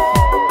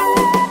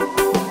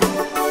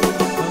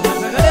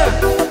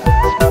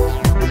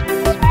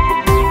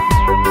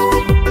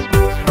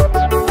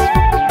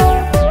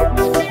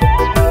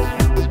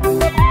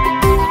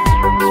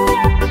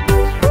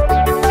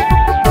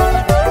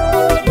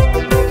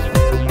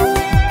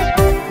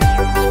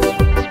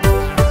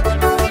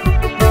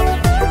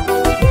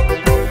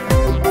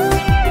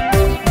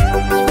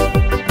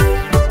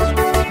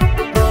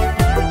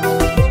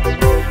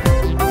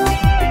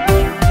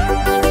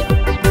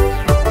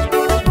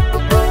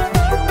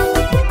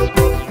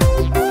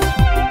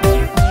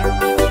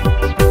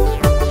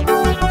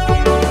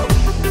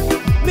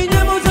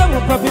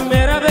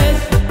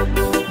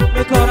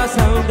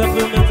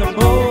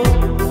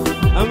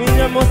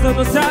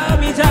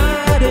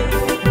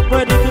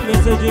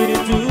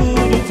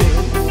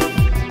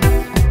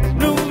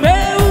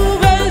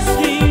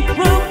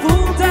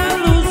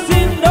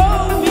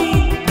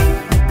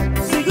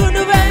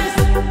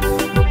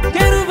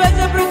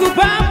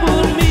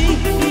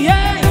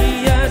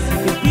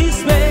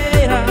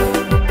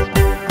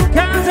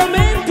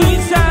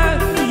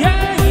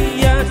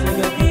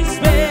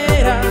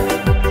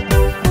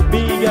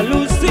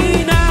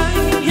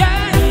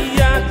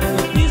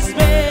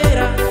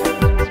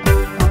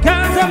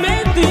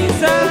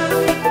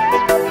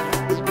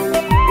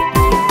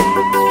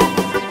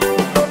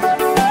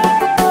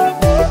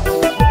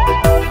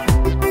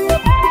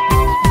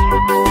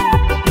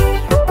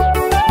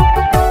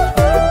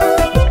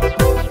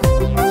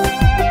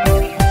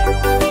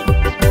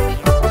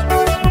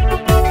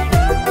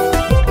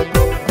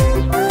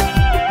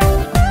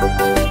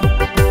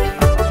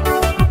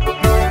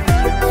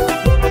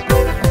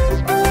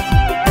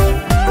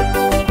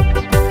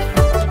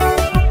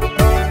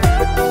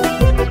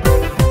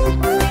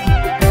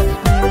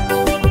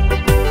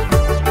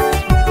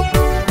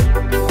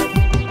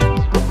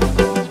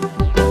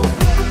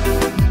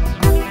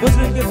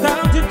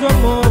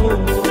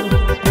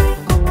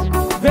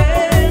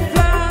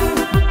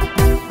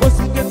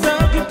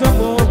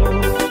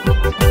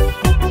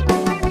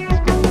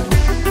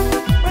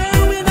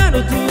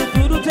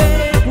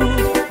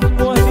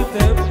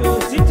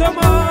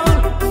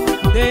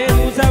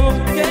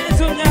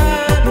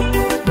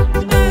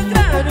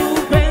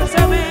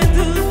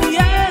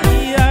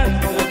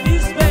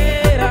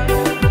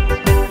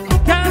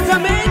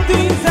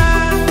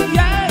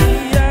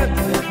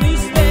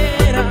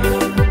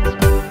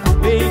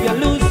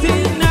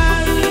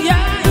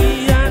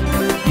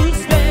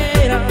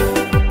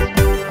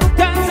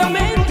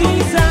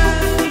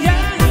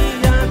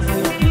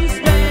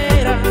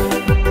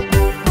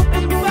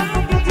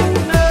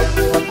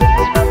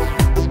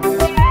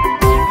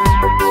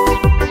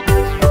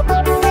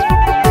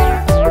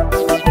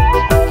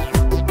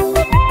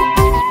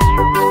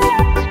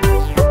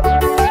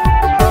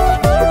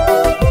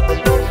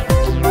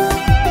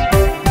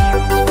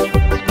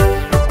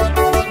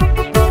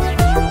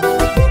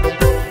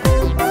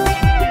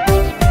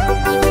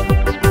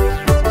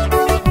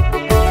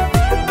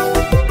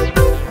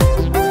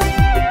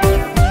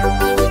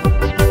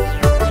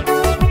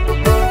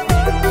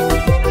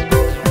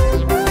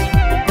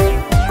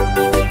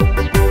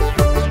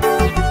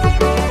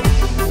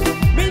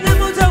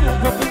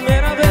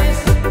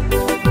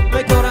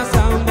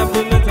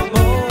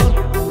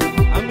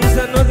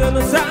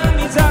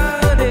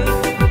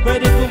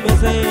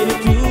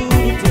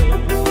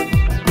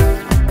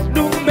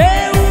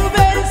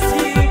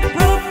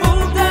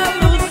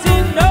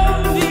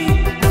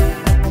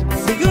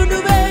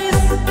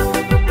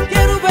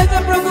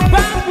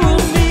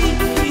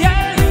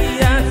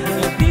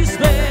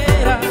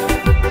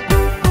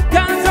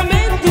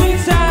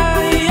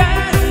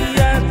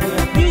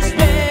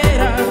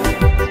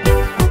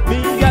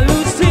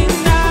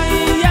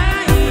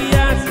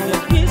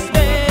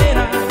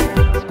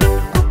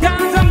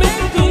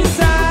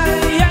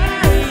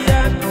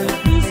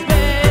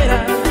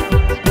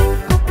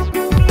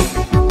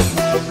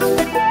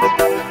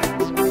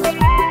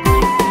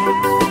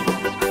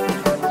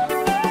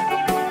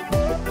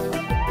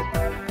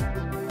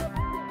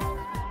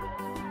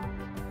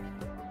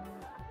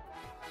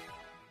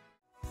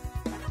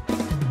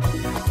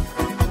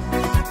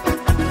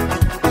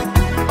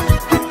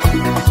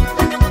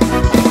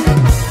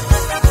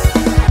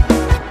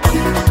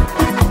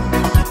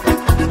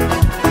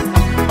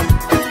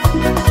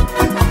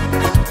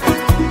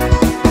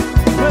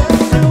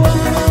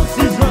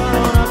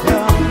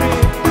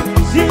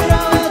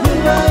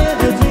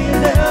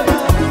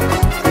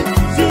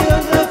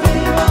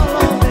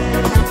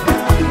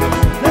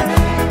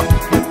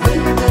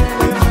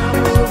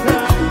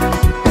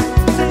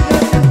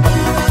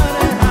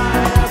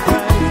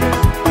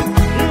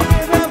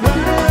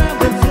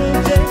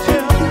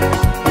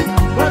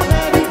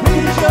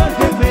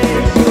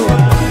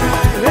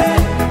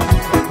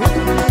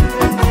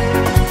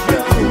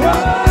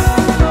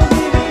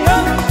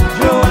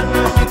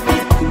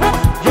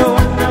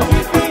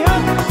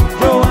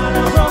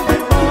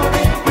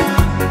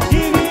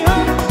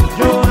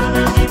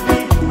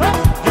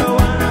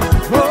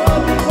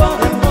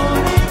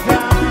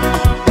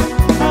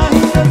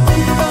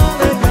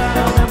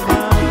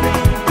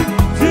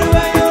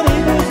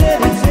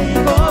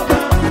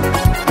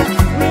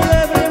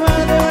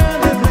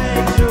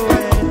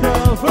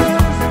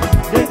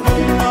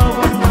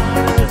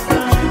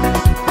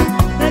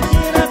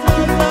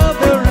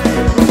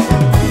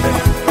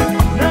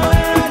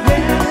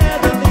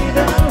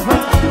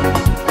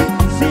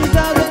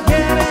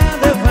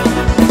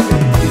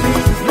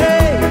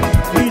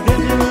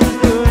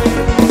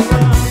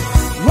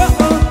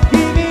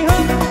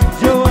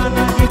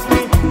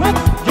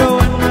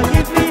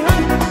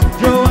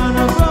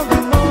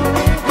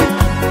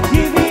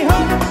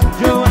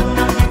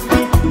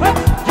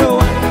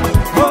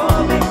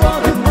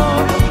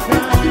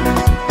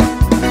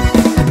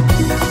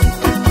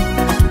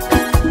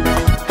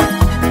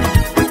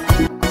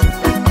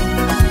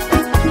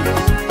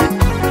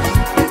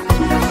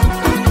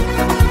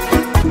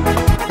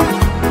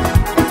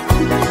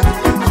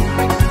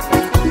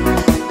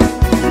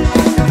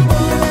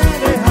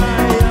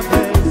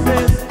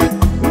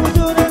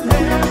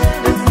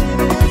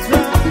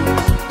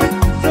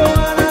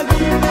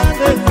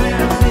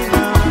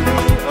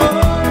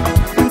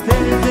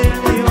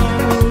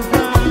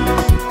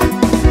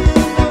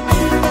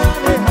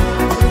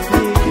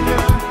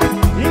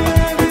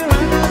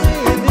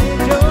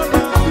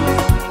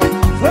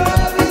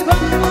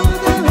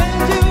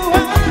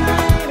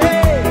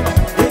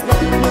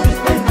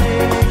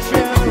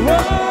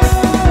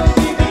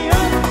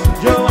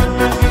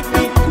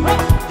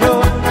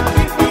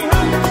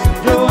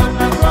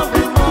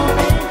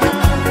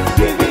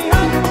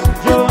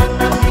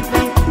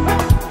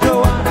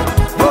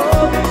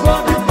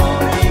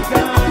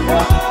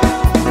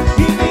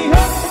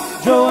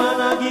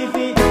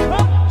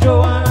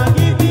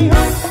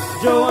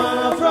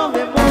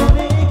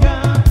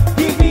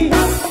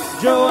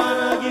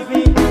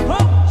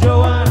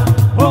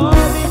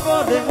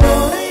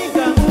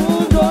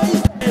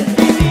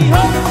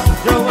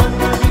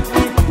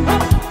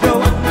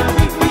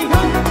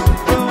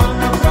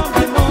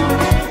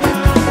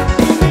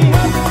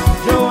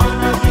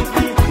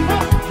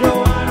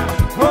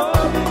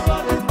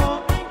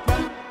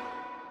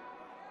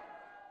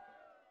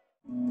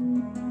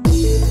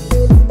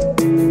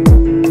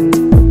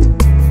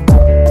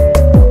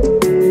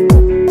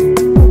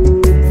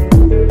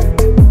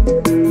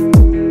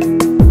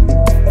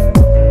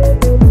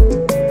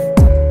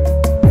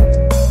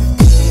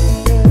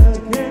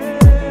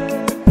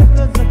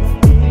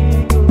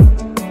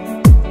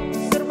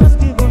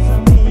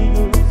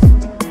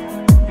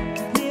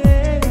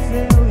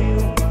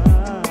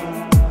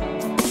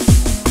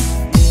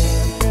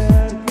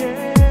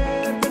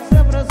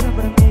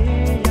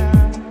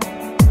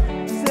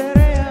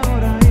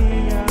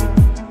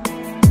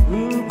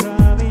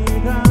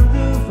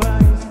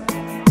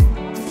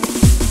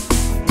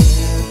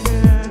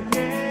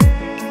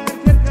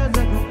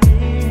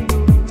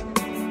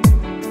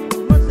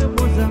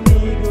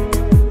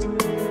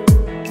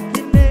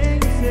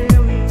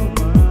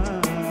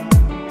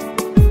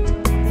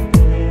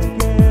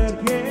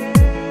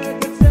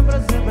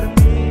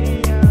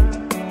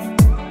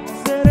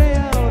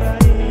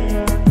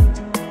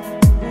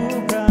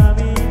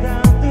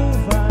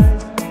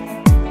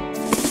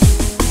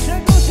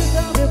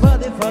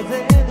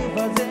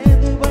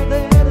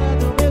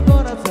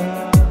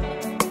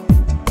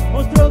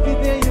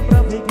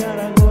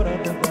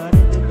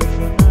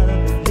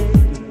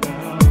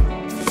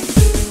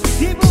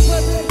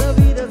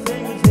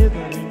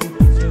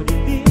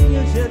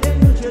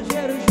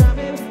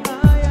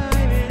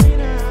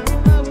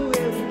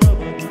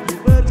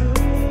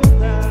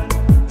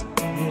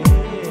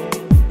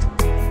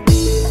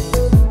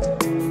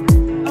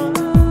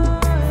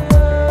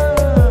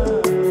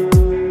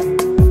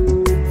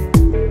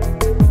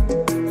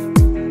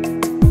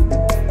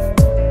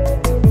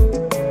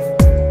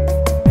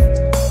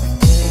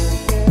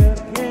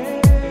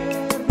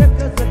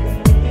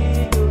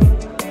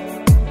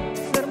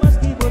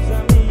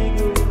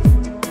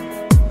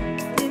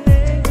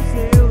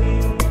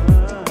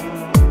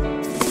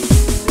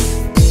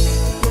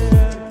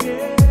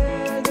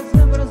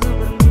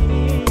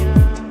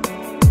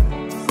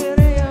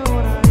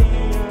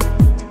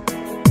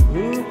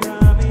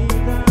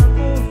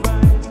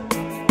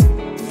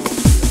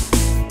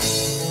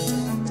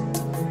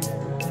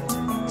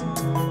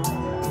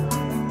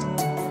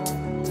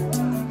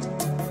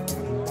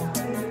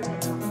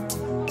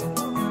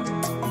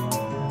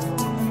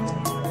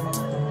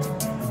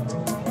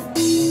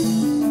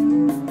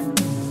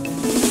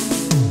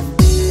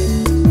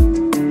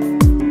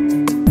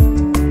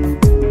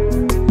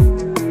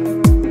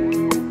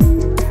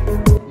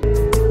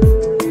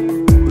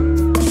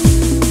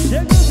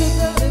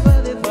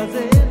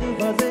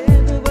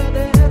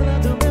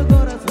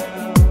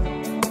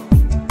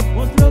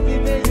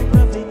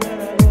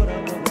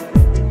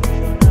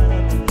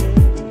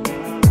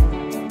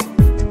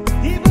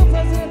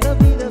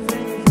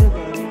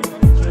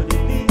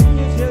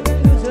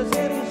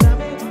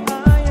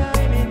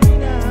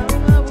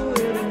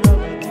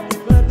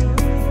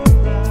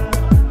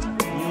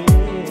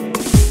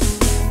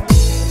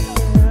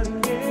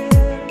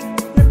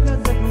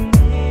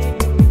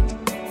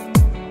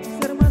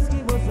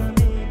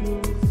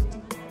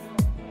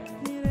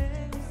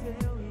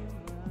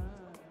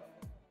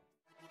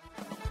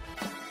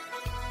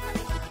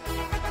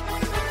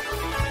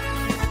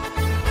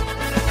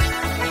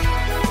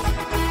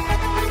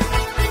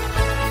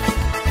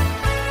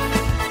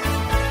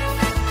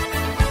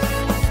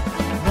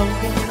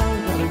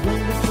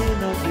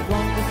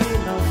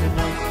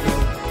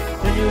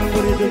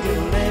 grito que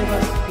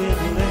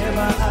no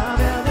leva a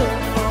mi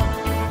adorno.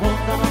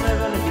 Monta non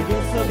leva le che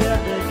questo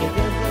viaggio, che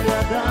questo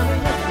viaggio a mi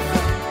casa.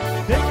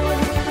 Tengo el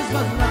grito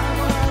más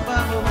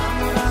enamorado,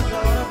 enamorado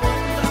ahora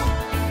ponta.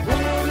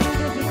 Tengo el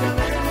grito que te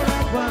enamora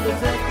cuando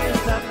sé que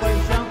esta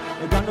paixão.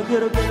 Y cuando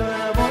quiero el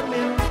amor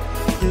mío,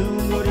 tengo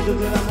un grito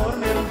que el amor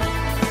mío.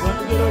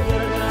 Cuando quiero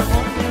el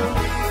amor mío,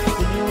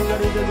 tengo un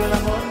grito que el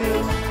amor mío.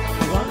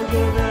 Cuando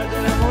quiero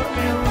el amor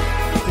mío,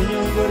 tengo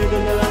un grito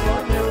que el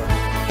amor mío.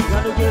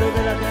 Cuando quiero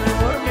ver aquel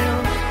amor mío,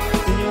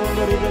 tengo un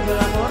grito del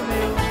amor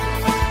mío.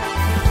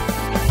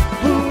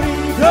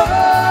 Burrito,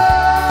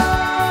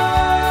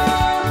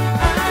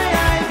 ay,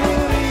 ay,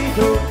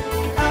 burrito,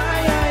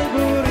 ay, ay,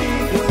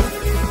 burrito,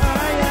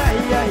 ay, ay,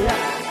 ay, ay.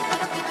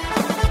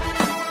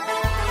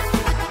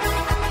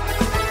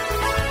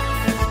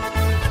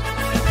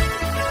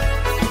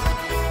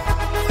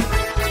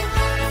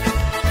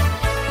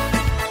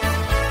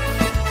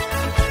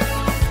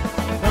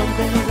 Non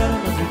te negare,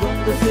 non ti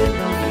conducir,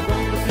 non ti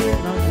conducir,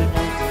 non ti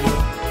conducir.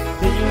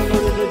 Tengo un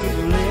grito que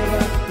no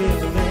leva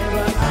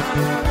a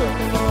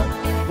adorno.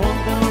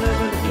 Monta non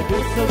leva que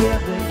questo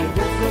viaggio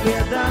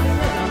a mi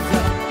danza.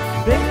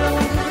 Tengo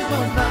un grito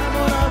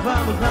enamorado,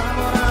 vamos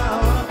namorar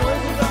ahora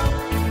pues vamos.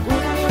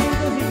 Un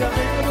grito que te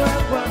enamora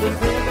cuando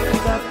se ve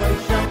esta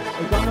paixão.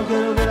 Y cuando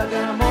quiero ver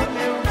aquel amor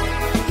mío,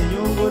 tengo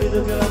un grito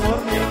que el amor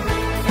mío.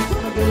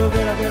 Cuando quiero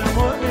ver aquel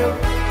amor mío,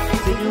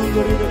 tengo un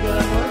grito que el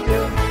amor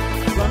mío.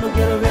 Cuando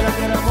quiero ver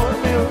aquel amor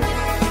mío,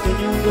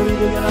 tengo un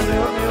grito que el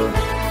amor mío.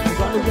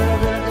 Cuando quiero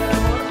ver aquel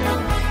amor mío,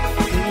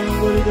 tengo un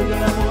grito que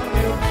el amor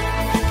mío.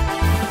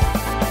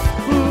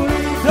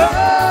 Burrito,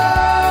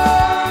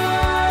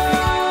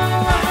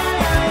 ay,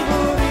 ay,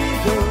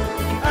 burrito,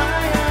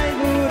 ay, ay,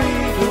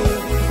 burrito,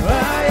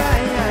 ay,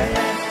 ay, ay,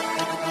 ay.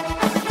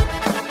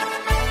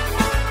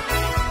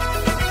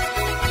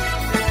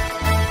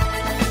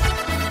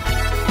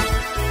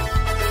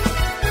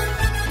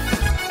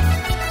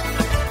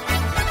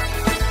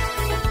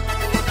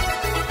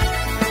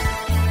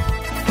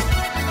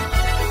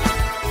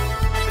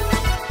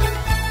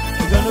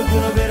 Cuando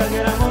quiero ver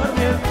aquel amor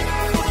mío,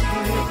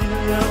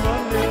 el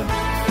amor mío.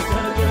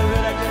 Cuando quiero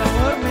ver aquel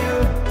amor mío,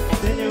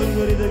 tengo un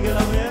grito que el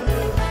amor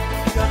mío.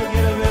 Cuando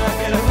quiero ver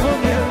aquel amor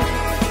mío,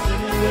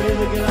 tengo un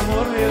grito que el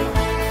amor mío.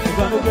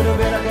 Cuando quiero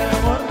ver aquel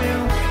amor mío,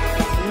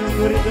 tengo un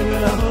grito que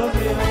el amor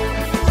mío.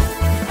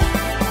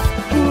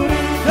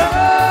 Burrito,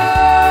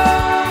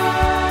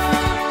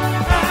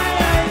 ay,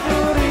 ay,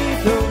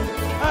 burrito,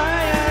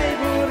 ay, ay,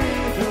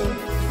 burrito,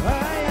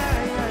 ay,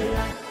 ay, ay,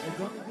 ay.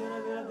 Cuando quiero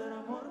ver aquel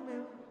amor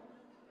mío.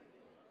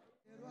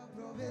 Quiero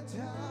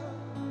aprovechar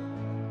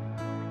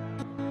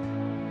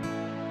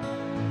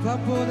para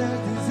poder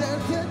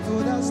dizerte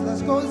todas las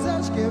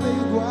cosas que me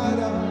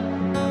guardan.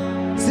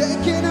 Sé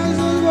que en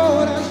sus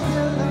horas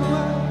de la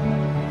mar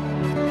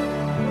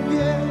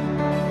bien,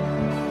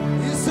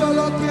 y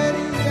solo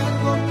quería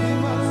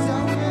confirmarse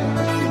aunque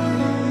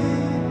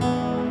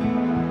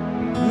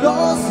lo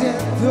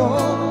siento.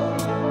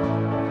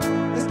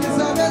 Es que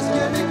sabes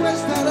que me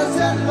cuesta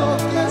hacer lo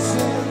que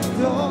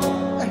siento.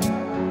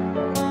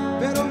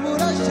 Pero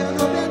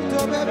murallando dentro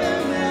bebé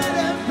me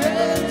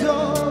respeto.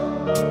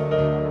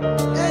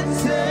 En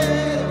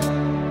serio,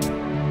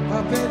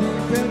 pa' pedir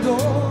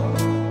perdón,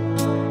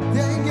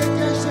 tengo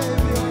que ser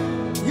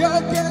yo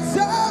que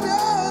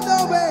sabio no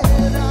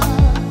verá.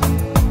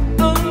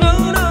 Oh no,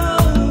 no.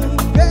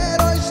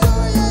 Pero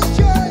estoy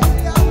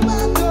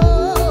llamando.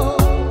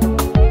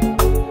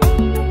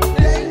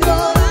 Tengo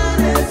la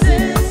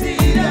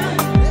necesidad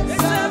de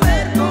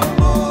saber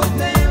cómo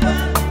te va.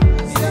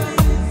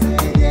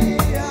 Seguiré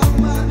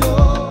amando.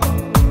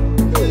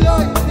 Lo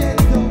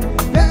intento,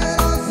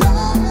 pero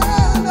sabio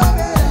no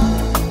verá.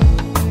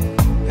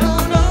 No,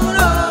 no,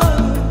 no.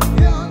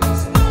 Yo no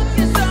estoy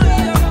Que estoy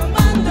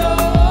amando.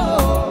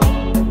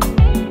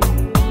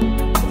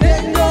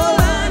 Tengo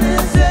la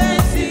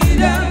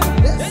necesidad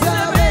de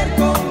saber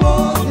cómo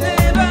te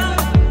va.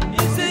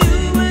 Y si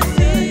yo me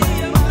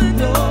sigue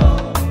amando,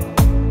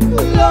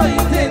 lo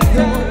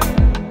intento.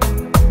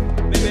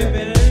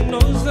 pero no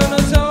son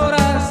las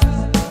horas,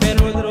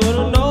 pero el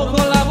trono no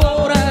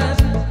colaboras.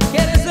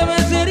 Quieres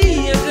saber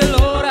serías de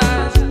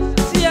horas,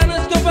 si ya no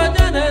es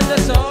compañeras de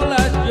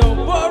solas. Yo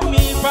por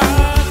mi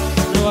paz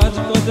no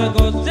hago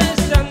cosas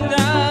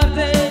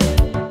estandarte.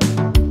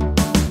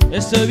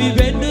 Estoy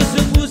viviendo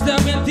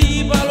justamente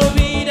para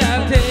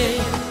olvidarte.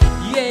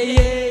 Yeah,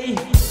 yeah.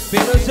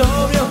 Pero es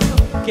obvio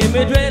que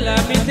me duela,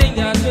 me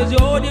tengas, yo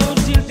odio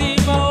sin ti.